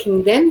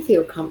 making them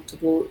feel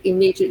comfortable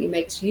immediately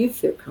makes you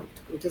feel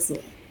comfortable, doesn't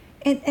it?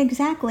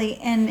 Exactly.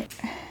 And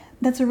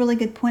that's a really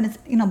good point. It's,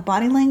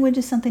 body language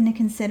is something to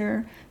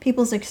consider.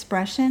 People's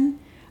expression,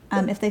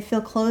 if they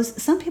feel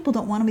closed. Some people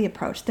don't want to be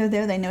approached. They're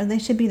there, they know they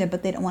should be there,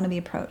 but they don't want to be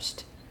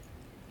approached.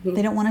 Mm-hmm.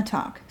 They don't want to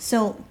talk.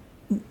 So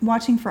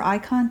watching for eye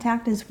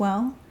contact as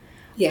well.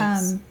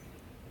 Yes.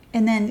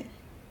 And then,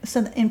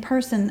 so in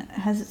person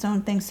has its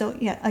own thing. So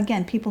yeah,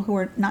 again, people who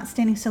are not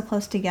standing so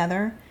close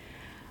together,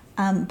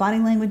 body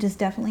language is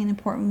definitely an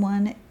important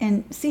one.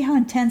 And see how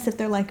intense, if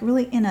they're like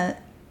really in a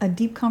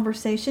deep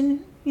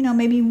conversation,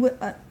 maybe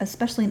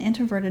especially an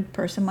introverted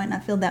person might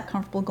not feel that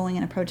comfortable going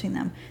and approaching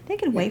them. They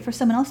could wait for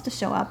someone else to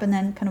show up and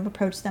then kind of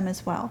approach them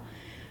as well.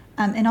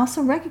 And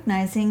also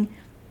recognizing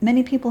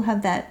many people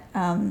have that,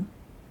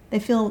 they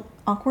feel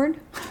awkward,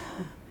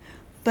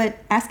 but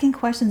asking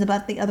questions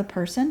about the other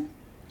person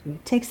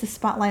takes the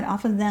spotlight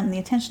off of them, the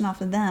attention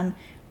off of them,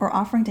 or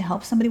offering to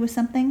help somebody with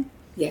something.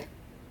 Yeah.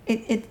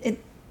 It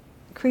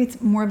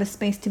creates more of a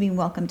space to be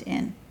welcomed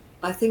in.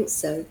 I think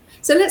so.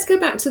 So let's go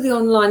back to the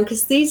online,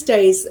 because these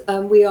days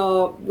we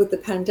are, with the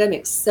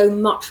pandemic, so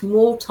much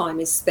more time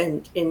is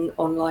spent in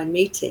online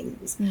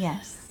meetings.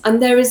 Yes.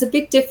 And there is a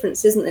big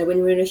difference, isn't there, when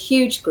you're in a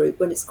huge group,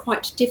 when it's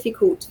quite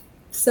difficult,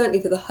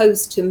 certainly for the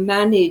host, to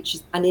manage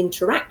an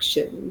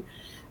interaction.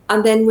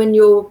 And then when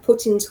you're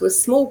put into a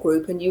small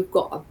group and you've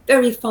got a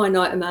very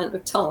finite amount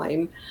of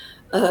time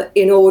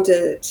in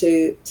order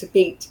to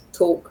meet,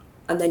 talk,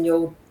 and then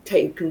you're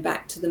taken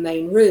back to the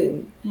main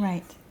room.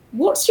 Right.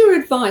 What's your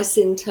advice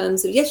in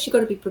terms of, yes, you've got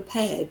to be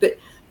prepared,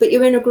 but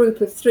you're in a group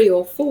of 3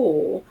 or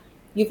 4,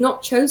 you've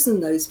not chosen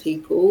those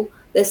people,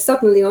 they're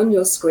suddenly on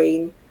your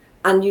screen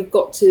and you've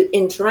got to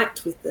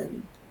interact with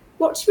them.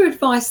 What's your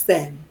advice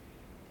then?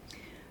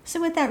 So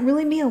with that,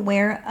 really be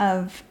aware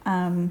of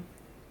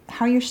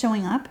how you're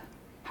showing up,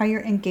 how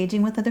you're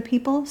engaging with other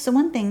people. So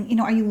one thing,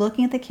 are you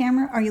looking at the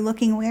camera? Are you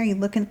looking away? Are you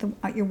looking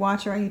at your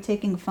watch, or are you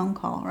taking a phone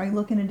call? Or are you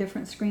looking at a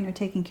different screen or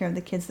taking care of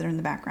the kids that are in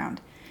the background?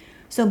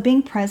 So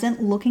being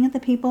present, looking at the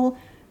people,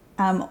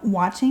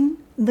 watching,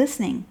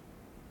 listening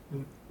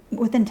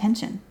with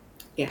intention.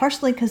 Yeah.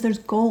 Partially because there's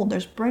gold,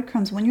 there's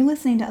breadcrumbs. When you're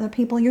listening to other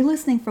people, you're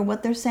listening for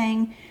what they're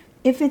saying.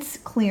 If it's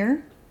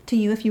clear to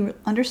you, if you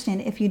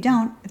understand it, if you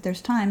don't, if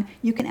there's time,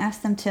 you can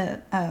ask them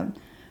to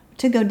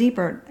go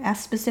deeper,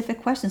 ask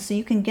specific questions so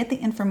you can get the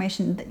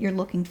information that you're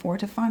looking for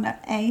to find out,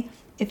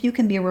 if you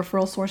can be a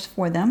referral source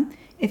for them,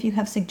 if you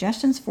have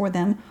suggestions for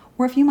them,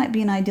 or if you might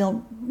be an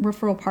ideal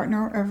referral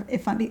partner, or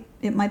if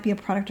it might be a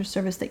product or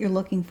service that you're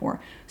looking for.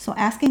 So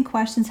asking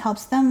questions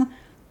helps them.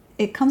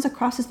 It comes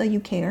across as though you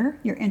care,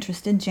 you're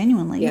interested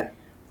genuinely.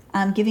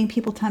 Yeah. Giving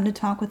people time to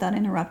talk without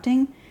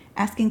interrupting,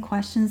 asking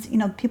questions.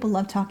 People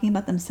love talking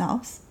about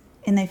themselves,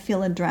 and they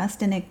feel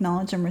addressed and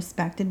acknowledged and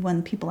respected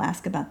when people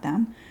ask about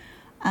them.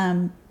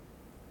 And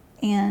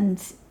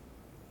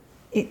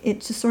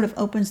it just sort of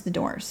opens the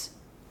doors.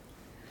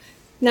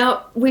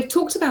 Now, we've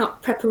talked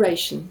about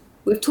preparation.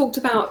 We've talked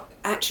about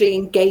actually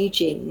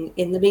engaging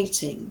in the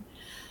meeting.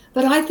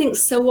 But I think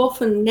so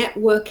often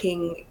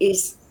networking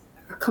is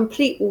a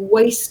complete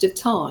waste of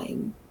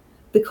time,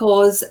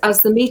 because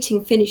as the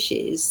meeting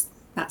finishes,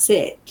 that's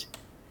it.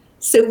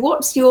 So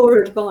what's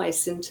your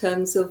advice in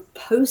terms of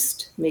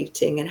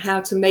post-meeting and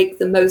how to make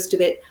the most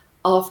of it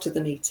after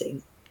the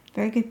meeting?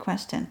 Very good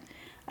question.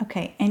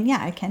 Okay, and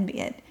yeah, it can be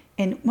it.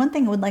 And one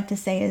thing I would like to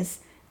say is,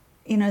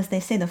 as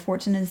they say, the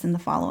fortune is in the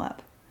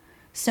follow-up.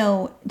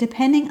 So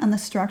depending on the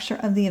structure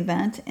of the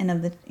event and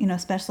of the,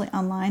 especially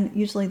online,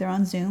 usually they're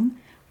on Zoom.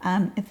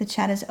 If the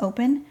chat is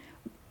open,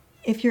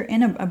 if you're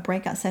in a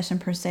breakout session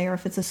per se, or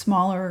if it's a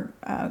smaller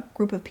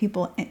group of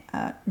people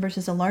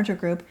versus a larger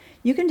group,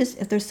 you can just,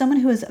 if there's someone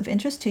who is of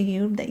interest to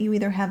you that you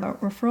either have a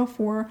referral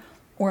for,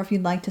 or if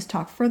you'd like to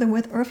talk further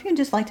with, or if you'd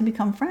just like to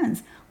become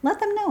friends, let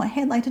them know,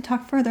 hey, I'd like to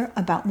talk further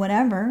about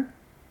whatever,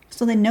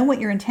 so they know what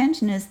your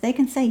intention is. They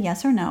can say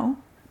yes or no.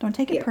 Don't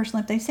take it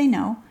personally if they say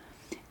no.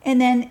 And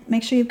then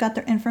make sure you've got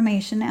their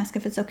information. Ask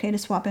if it's okay to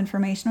swap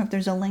information, or if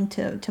there's a link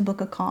to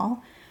book a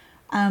call.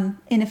 And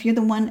if you're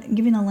the one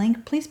giving the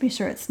link, please be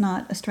sure it's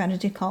not a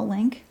strategy call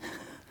link.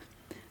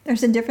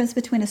 There's a difference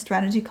between a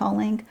strategy call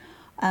link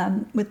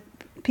with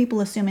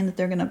people assuming that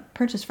they're going to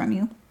purchase from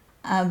you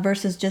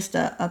versus just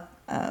a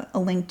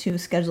link to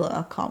schedule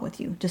a call with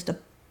you, just a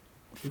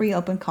free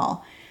open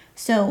call.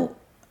 So,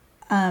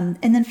 and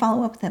then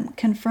follow up with them,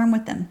 confirm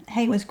with them.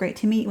 Hey, it was great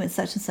to meet you at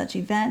such and such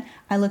event.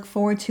 I look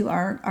forward to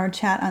our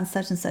chat on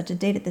such and such a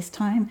date at this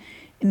time.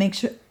 And make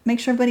sure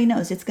everybody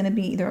knows it's going to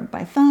be either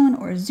by phone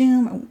or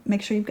Zoom. Or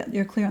make sure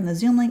you're clear on the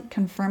Zoom link.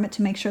 Confirm it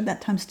to make sure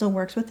that time still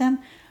works with them.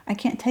 I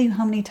can't tell you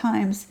how many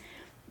times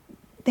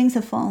things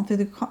have fallen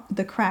through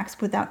the cracks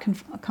without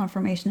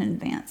confirmation in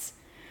advance.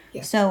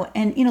 Yeah. So,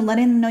 and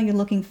letting them know you're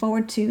looking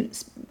forward to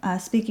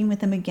speaking with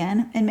them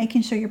again, and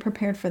making sure you're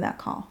prepared for that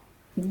call.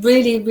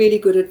 Really, really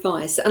good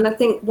advice. And I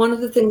think one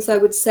of the things I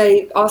would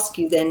ask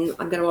you,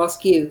 I'm going to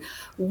ask you,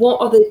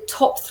 what are the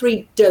top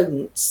 3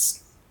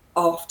 don'ts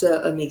after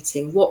a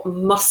meeting? What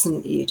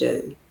mustn't you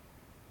do?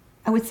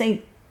 I would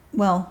say,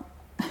 well,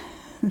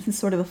 this is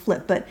sort of a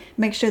flip, but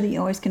make sure that you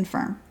always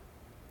confirm.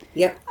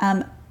 Yep.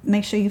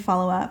 Make sure you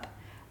follow up.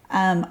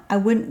 I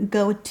wouldn't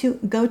go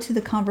to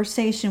the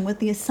conversation with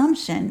the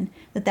assumption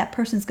that that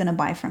person's going to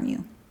buy from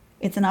you.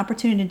 It's an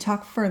opportunity to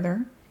talk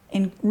further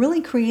and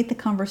really create the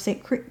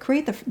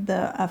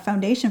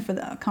foundation for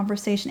the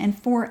conversation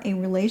and for a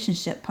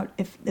relationship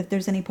if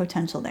there's any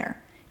potential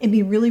there. And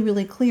be really,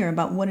 really clear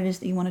about what it is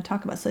that you want to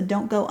talk about. So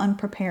don't go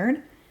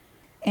unprepared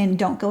and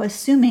don't go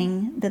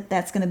assuming that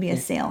that's going to be a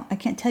sale. I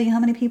can't tell you how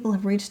many people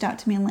have reached out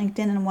to me on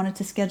LinkedIn and wanted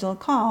to schedule a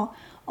call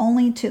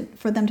only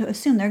for them to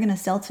assume they're going to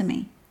sell to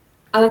me.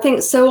 And I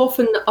think so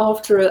often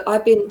after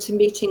I've been to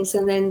meetings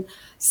and then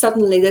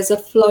suddenly there's a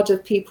flood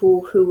of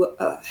people who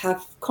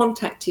have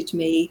contacted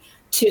me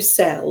to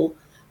sell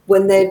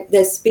when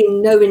there's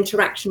been no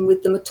interaction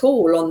with them at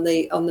all on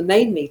the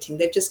main meeting.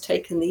 They've just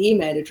taken the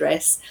email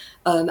address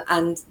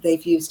and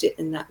they've used it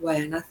in that way.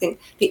 And I think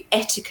the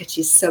etiquette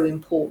is so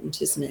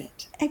important, isn't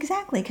it?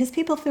 Exactly, because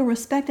people feel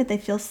respected, they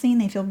feel seen,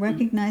 they feel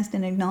recognized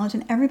and acknowledged,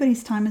 and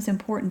everybody's time is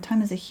important.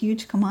 Time is a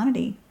huge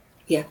commodity.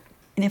 Yeah.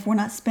 And if we're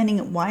not spending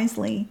it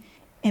wisely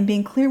and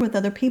being clear with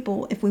other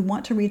people, if we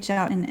want to reach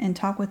out and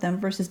talk with them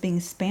versus being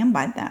spammed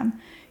by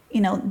them,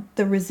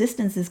 the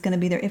resistance is going to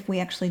be there if we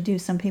actually do.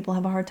 Some people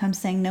have a hard time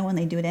saying no when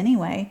they do it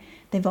anyway.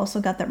 They've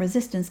also got that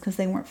resistance because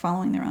they weren't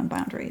following their own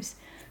boundaries.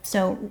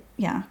 So,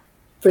 yeah.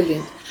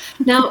 Brilliant.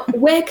 Now,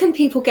 where can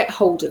people get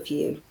hold of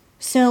you?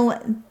 So,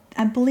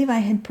 I believe I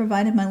had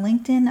provided my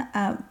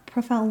LinkedIn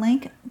profile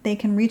link. They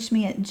can reach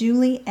me at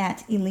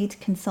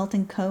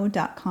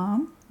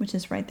julie@eliteconsultingco.com, which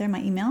is right there,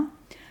 my email.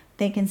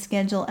 They can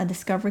schedule a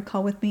discovery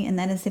call with me, and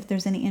that is if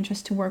there's any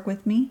interest to work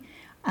with me.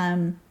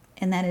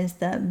 And that is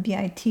the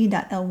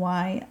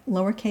bit.ly,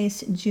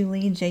 lowercase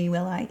Julie,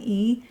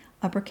 Julie,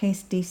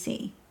 uppercase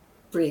DC.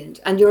 Brilliant.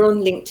 And you're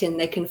on LinkedIn.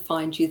 They can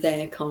find you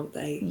there, can't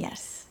they?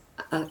 Yes.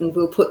 And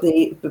we'll put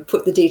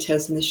the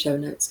details in the show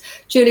notes.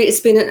 Julie,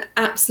 it's been an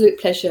absolute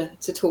pleasure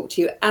to talk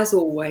to you as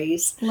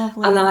always.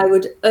 Lovely. And I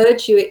would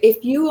urge you, if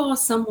you are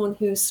someone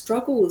who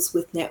struggles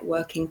with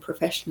networking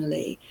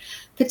professionally,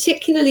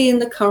 particularly in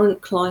the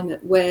current climate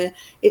where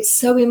it's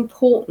so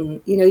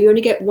important, you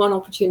only get one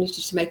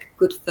opportunity to make a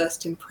good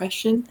first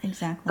impression.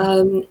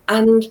 Exactly.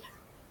 And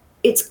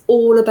it's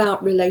all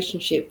about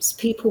relationships.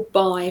 People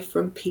buy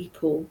from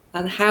people,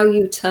 and how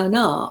you turn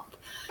up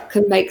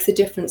can make the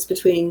difference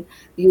between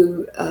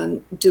you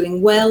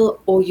doing well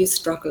or you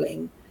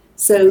struggling.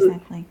 So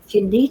exactly. If you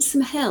need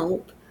some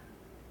help,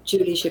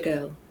 Julie's your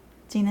girl.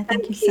 Gina,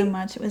 thank you so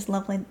much. It was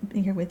lovely to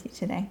be here with you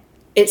today.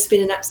 It's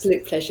been an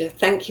absolute pleasure.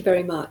 Thank you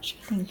very much.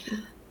 Thank you.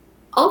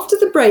 After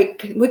the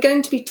break, we're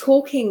going to be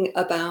talking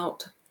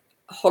about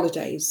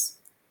holidays.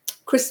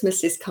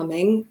 Christmas is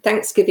coming.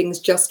 Thanksgiving's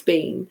just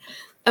been.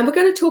 And we're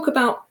going to talk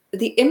about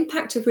the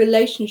impact of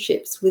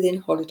relationships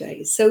within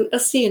holidays. So I'll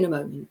see you in a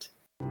moment.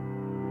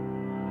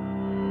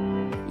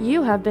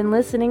 You have been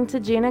listening to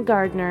Gina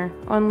Gardner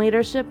on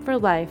Leadership for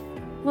Life.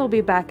 We'll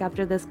be back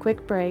after this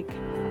quick break.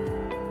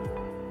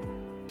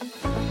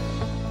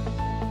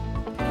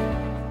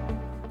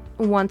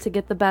 Want to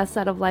get the best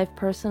out of life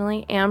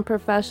personally and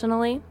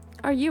professionally?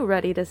 Are you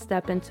ready to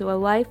step into a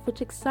life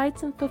which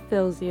excites and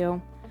fulfills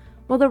you?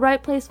 Well, the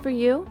right place for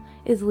you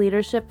is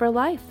Leadership for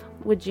Life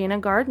with Gina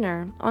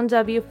Gardner on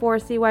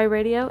W4CY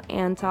Radio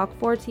and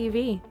Talk4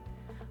 TV.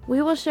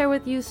 We will share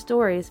with you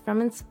stories from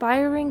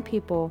inspiring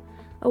people,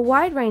 a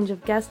wide range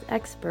of guest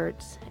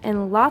experts,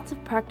 and lots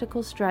of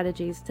practical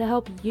strategies to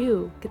help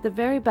you get the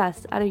very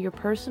best out of your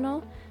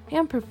personal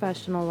and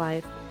professional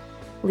life.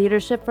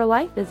 Leadership for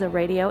Life is a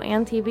radio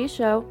and TV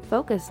show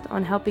focused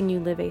on helping you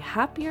live a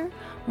happier,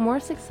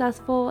 more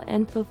successful,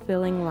 and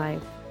fulfilling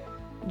life.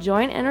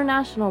 Join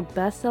international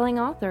best-selling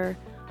author,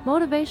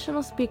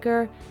 motivational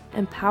speaker,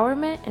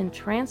 empowerment and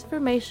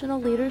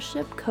transformational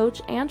leadership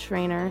coach and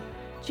trainer,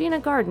 Gina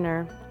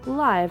Gardner,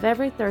 live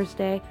every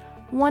Thursday,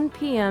 1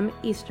 p.m.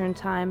 Eastern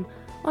Time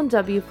on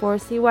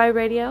W4CY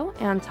Radio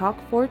and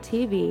Talk4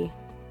 TV.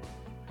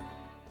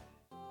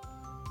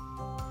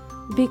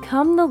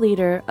 Become the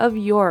leader of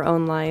your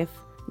own life.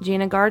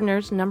 Gina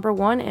Gardner's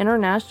 #1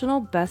 international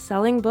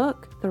best-selling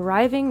book,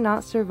 Thriving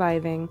Not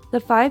Surviving, The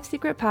 5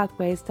 Secret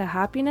Pathways to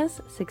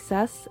Happiness,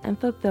 Success, and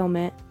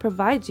Fulfillment,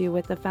 provides you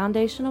with the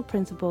foundational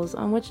principles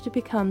on which to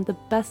become the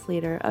best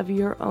leader of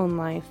your own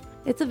life.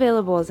 It's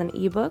available as an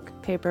ebook,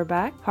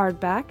 paperback,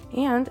 hardback,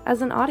 and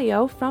as an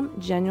audio from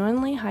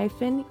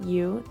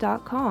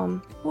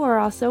genuinely-you.com, or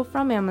also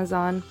from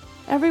Amazon.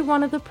 Every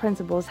one of the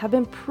principles have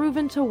been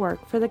proven to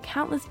work for the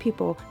countless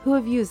people who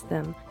have used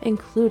them,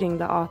 including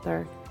the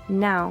author.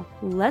 Now,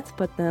 let's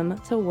put them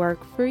to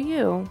work for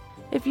you.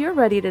 If you're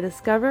ready to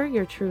discover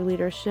your true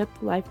leadership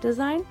life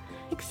design,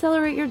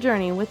 accelerate your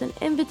journey with an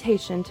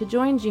invitation to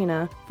join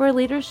Gina for a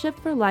Leadership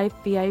for Life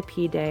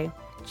VIP Day.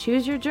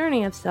 Choose your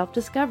journey of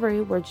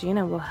self-discovery where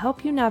Gina will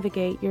help you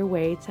navigate your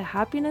way to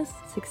happiness,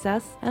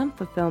 success, and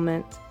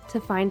fulfillment.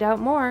 To find out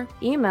more,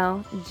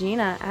 email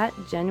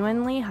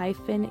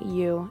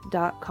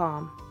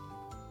gina@genuinely-you.com.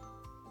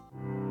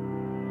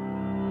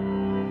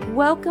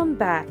 Welcome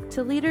back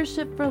to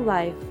Leadership for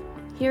Life.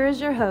 Here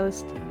is your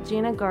host,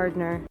 Gina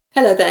Gardner.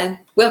 Hello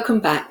there. Welcome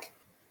back.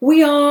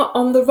 We are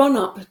on the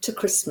run-up to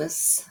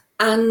Christmas,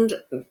 And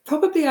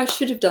probably I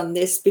should have done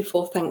this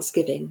before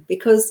Thanksgiving,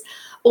 because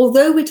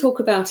although we talk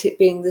about it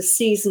being the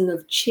season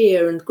of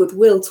cheer and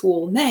goodwill to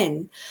all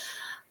men,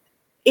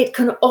 it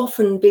can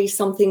often be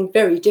something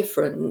very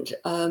different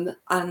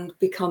and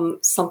become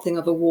something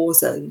of a war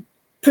zone.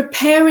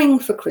 Preparing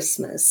for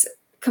Christmas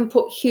can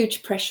put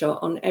huge pressure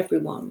on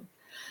everyone.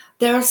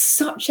 There are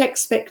such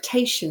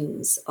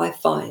expectations, I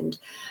find.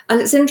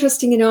 And it's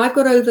interesting, I've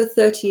got over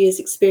 30 years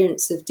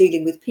experience of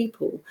dealing with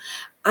people,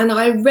 and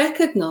I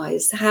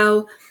recognize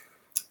how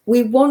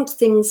we want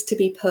things to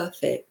be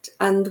perfect.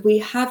 And we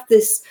have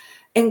this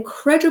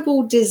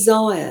incredible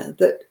desire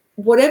that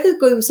whatever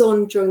goes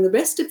on during the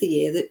rest of the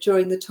year, that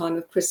during the time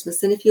of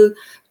Christmas, and if you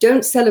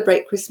don't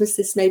celebrate Christmas,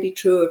 this may be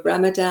true of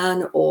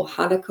Ramadan or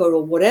Hanukkah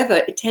or whatever,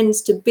 it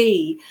tends to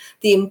be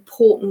the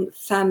important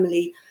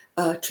family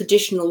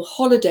traditional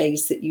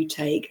holidays that you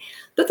take.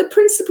 But the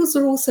principles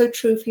are also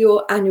true for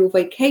your annual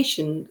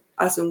vacation,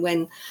 as and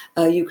when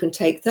you can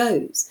take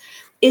those,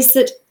 is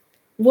that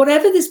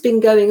whatever there's been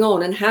going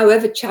on and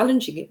however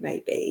challenging it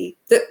may be,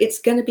 that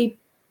it's going to be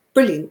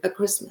brilliant at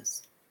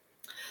Christmas.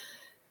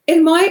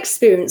 In my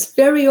experience,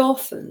 very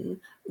often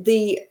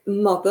the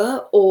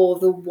mother or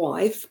the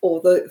wife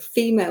or the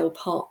female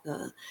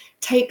partner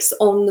takes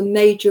on the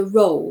major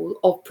role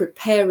of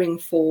preparing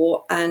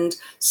for and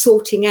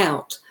sorting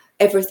out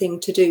everything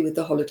to do with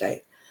the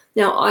holiday.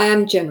 Now, I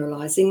am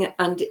generalizing,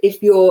 and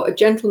if you're a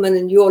gentleman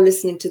and you're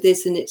listening to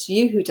this and it's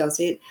you who does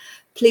it,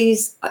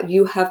 please,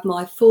 you have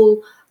my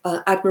full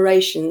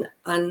admiration,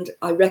 and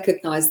I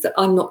recognize that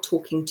I'm not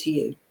talking to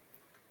you.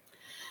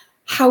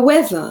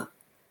 However,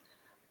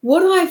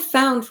 what I've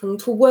found from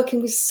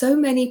working with so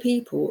many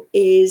people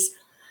is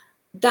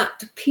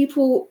that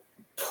people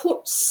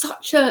put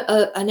such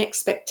an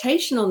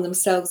expectation on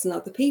themselves and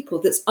other people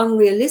that's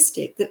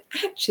unrealistic, that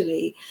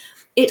actually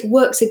it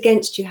works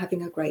against you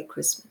having a great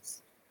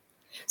Christmas.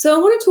 So I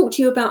want to talk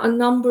to you about a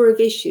number of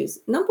issues.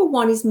 Number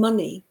one is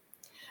money.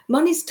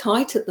 Money's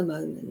tight at the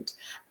moment,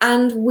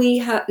 and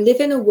we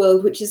live in a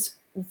world which is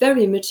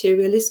very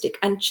materialistic,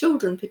 and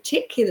children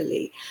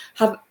particularly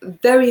have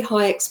very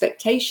high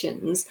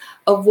expectations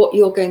of what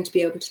you're going to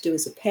be able to do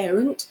as a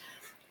parent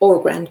or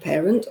a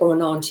grandparent or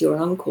an auntie or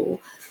an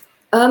uncle,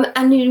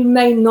 and you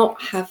may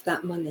not have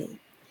that money.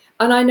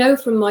 And I know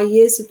from my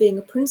years of being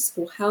a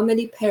principal how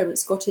many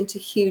parents got into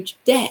huge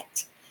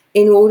debt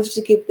in order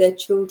to give their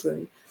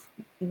children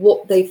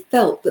what they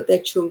felt that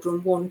their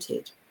children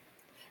wanted.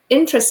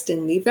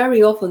 Interestingly,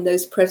 very often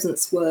those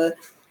presents were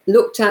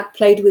looked at,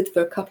 played with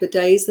for a couple of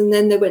days, and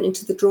then they went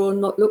into the drawer and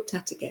not looked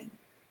at again.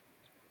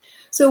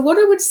 So what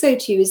I would say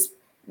to you is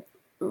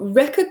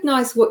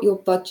recognize what your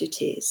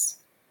budget is.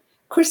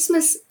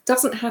 Christmas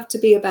doesn't have to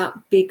be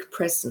about big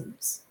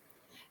presents.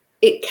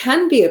 It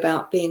can be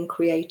about being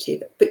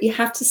creative, but you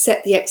have to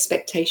set the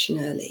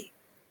expectation early.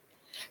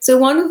 So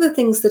one of the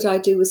things that I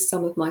do with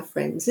some of my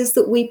friends is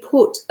that we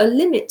put a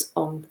limit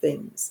on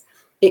things.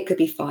 It could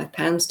be £5,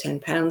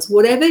 £10,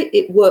 whatever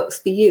it works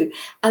for you.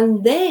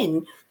 And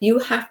then you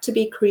have to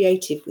be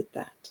creative with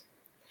that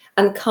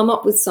and come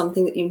up with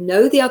something that you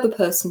know the other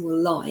person will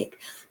like,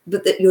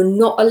 but that you're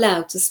not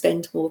allowed to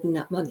spend more than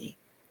that money.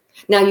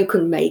 Now, you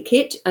can make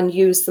it and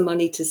use the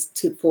money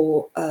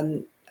for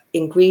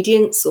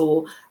ingredients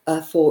or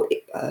for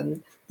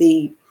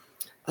the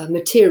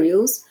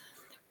materials,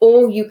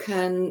 or you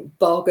can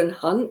bargain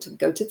hunt,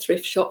 go to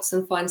thrift shops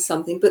and find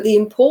something. But the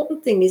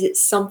important thing is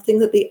it's something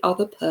that the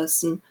other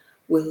person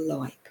will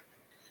like.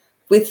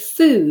 With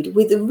food,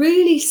 with a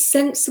really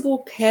sensible,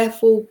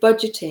 careful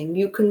budgeting,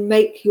 you can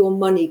make your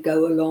money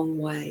go a long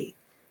way.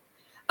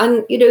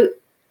 And,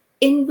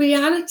 in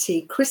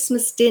reality,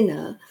 Christmas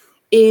dinner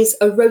is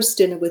a roast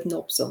dinner with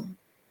knobs on.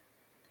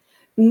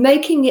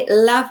 Making it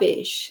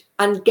lavish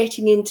and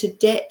getting into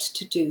debt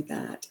to do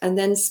that, and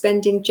then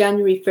spending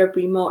January,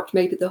 February, March,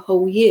 maybe the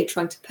whole year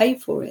trying to pay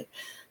for it,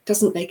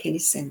 doesn't make any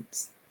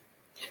sense.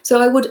 So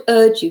I would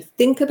urge you,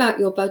 think about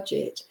your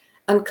budget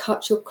and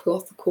cut your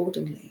cloth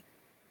accordingly.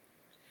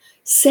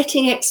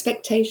 Setting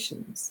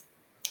expectations.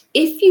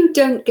 If you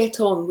don't get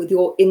on with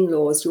your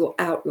in-laws, your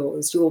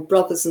outlaws, your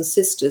brothers and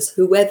sisters,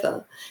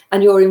 whoever,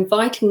 and you're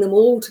inviting them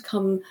all to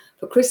come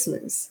for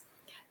Christmas,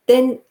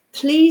 then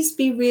please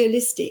be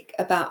realistic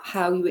about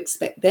how you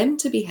expect them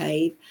to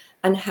behave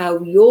and how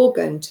you're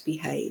going to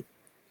behave.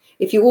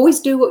 If you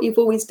always do what you've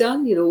always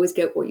done, you'll always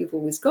get what you've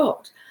always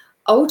got.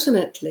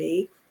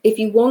 Ultimately, if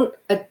you want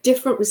a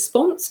different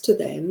response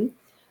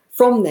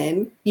from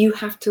them, you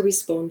have to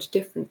respond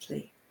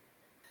differently.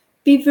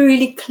 Be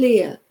really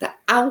clear that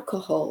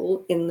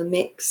alcohol in the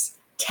mix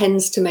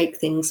tends to make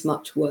things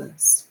much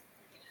worse.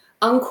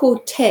 Uncle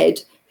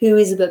Ted, who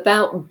is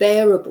about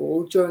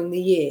bearable during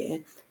the year,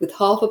 with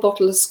half a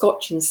bottle of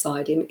scotch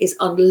inside him, is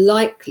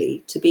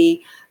unlikely to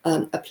be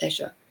a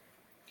pleasure.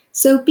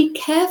 So be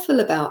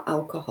careful about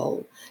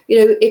alcohol.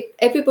 If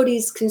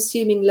everybody's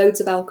consuming loads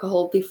of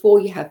alcohol before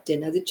you have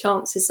dinner, the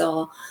chances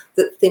are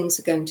that things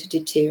are going to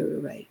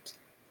deteriorate.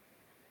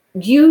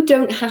 You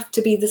don't have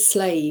to be the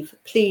slave,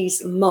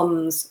 please,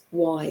 mums,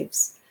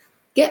 wives.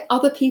 Get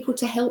other people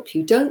to help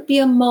you. Don't be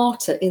a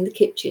martyr in the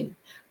kitchen.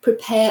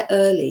 prepare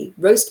early.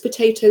 Roast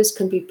potatoes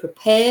can be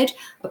prepared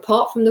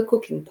apart from the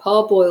cooking.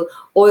 Parboil,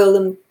 oil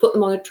them, put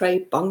them on a tray,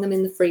 bung them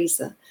in the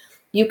freezer.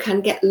 You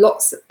can get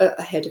lots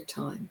ahead of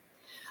time.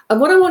 And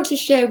what I want to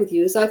share with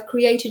you is I've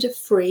created a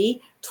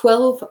free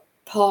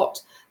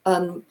 12-part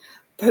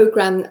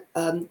program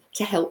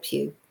to help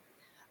you.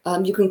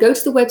 You can go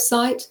to the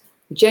website,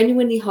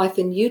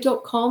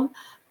 genuinely-u.com,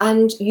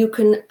 and you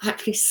can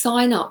actually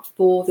sign up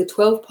for the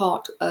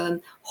 12-part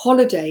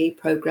holiday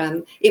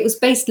program. It was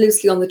based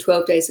loosely on the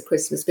 12 Days of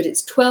Christmas, but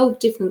it's 12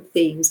 different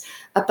themes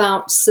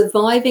about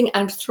surviving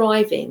and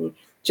thriving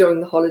during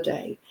the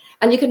holiday.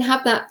 And you can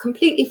have that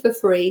completely for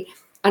free,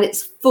 and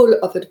it's full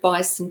of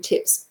advice and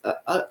tips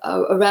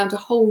around a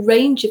whole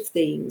range of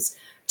themes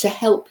to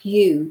help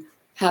you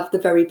have the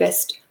very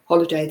best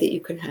holiday that you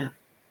can have.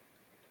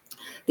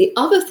 The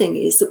other thing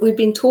is that we've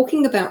been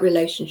talking about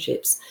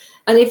relationships.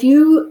 And if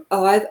you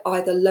are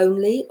either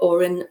lonely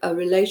or in a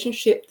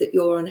relationship that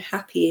you're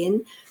unhappy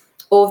in,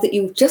 or that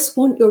you just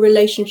want your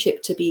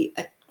relationship to be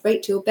a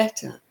great deal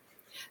better,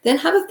 then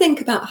have a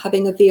think about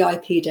having a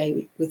VIP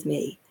day with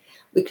me.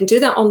 We can do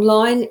that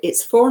online.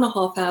 It's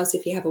 4.5 hours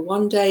if you have a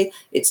 1 day.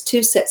 It's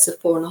 2 sets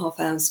of 4.5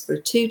 hours for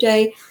a 2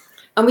 day.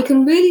 And we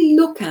can really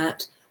look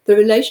at the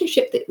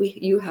relationship that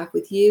you have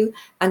with you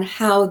and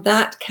how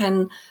that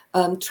can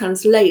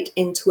translate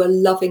into a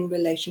loving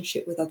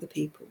relationship with other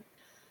people.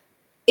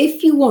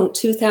 If you want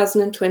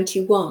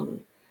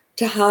 2021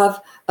 to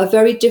have a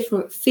very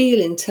different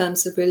feel in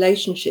terms of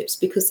relationships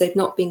because they've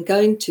not been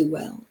going too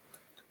well,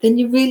 then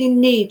you really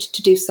need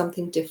to do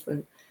something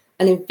different.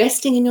 And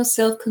investing in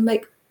yourself can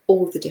make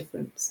all the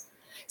difference.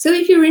 So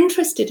if you're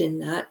interested in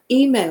that,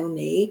 email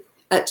me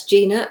at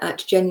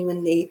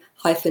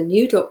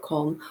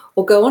gina@genuinely-u.com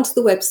or go onto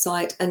the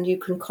website and you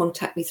can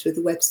contact me through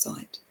the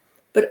website.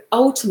 But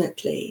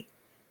ultimately,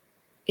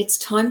 it's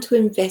time to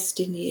invest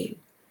in you.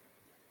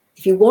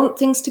 If you want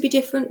things to be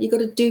different, you've got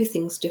to do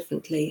things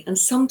differently. And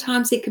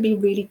sometimes it can be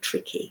really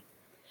tricky.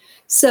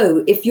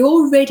 So if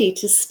you're ready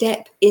to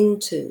step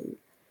into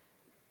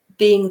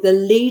being the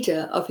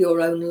leader of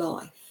your own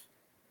life,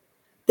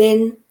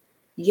 then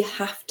you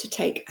have to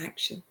take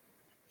action.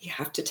 You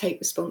have to take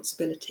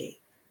responsibility.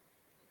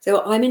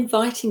 So I'm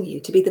inviting you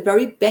to be the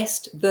very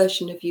best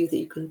version of you that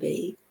you can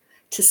be,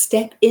 to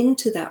step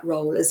into that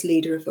role as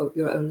leader of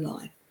your own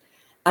life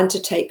and to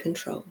take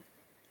control.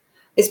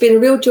 It's been a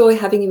real joy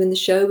having you in the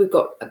show. We've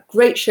got a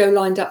great show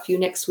lined up for you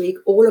next week,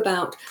 all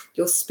about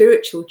your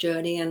spiritual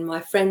journey. And my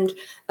friend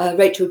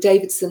Rachel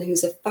Davidson,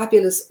 who's a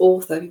fabulous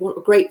author, if you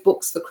want great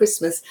books for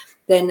Christmas,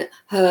 then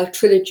her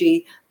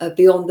trilogy,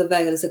 Beyond the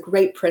Veil, is a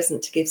great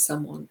present to give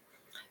someone.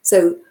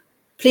 So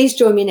please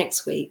join me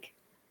next week.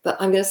 But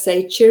I'm going to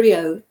say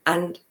cheerio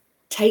and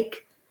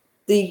take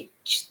the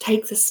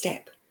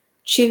step.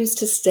 Choose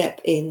to step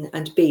in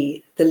and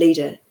be the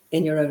leader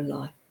in your own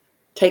life.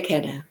 Take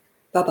care now.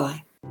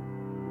 Bye-bye.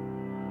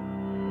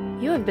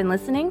 You have been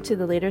listening to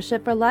The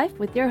Leadership for Life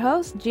with your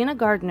host, Gina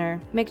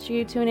Gardner. Make sure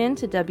you tune in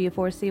to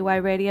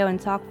W4CY Radio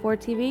and Talk4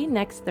 TV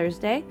next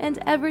Thursday and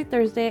every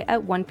Thursday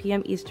at 1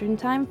 p.m. Eastern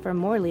Time for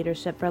more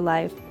Leadership for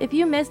Life. If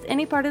you missed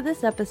any part of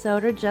this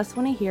episode or just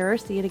want to hear or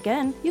see it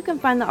again, you can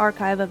find the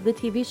archive of the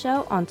TV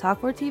show on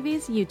Talk4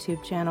 TV's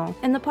YouTube channel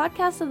and the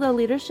podcast of The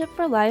Leadership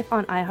for Life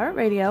on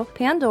iHeartRadio,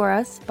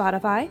 Pandora,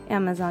 Spotify,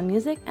 Amazon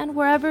Music, and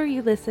wherever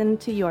you listen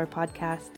to your podcast.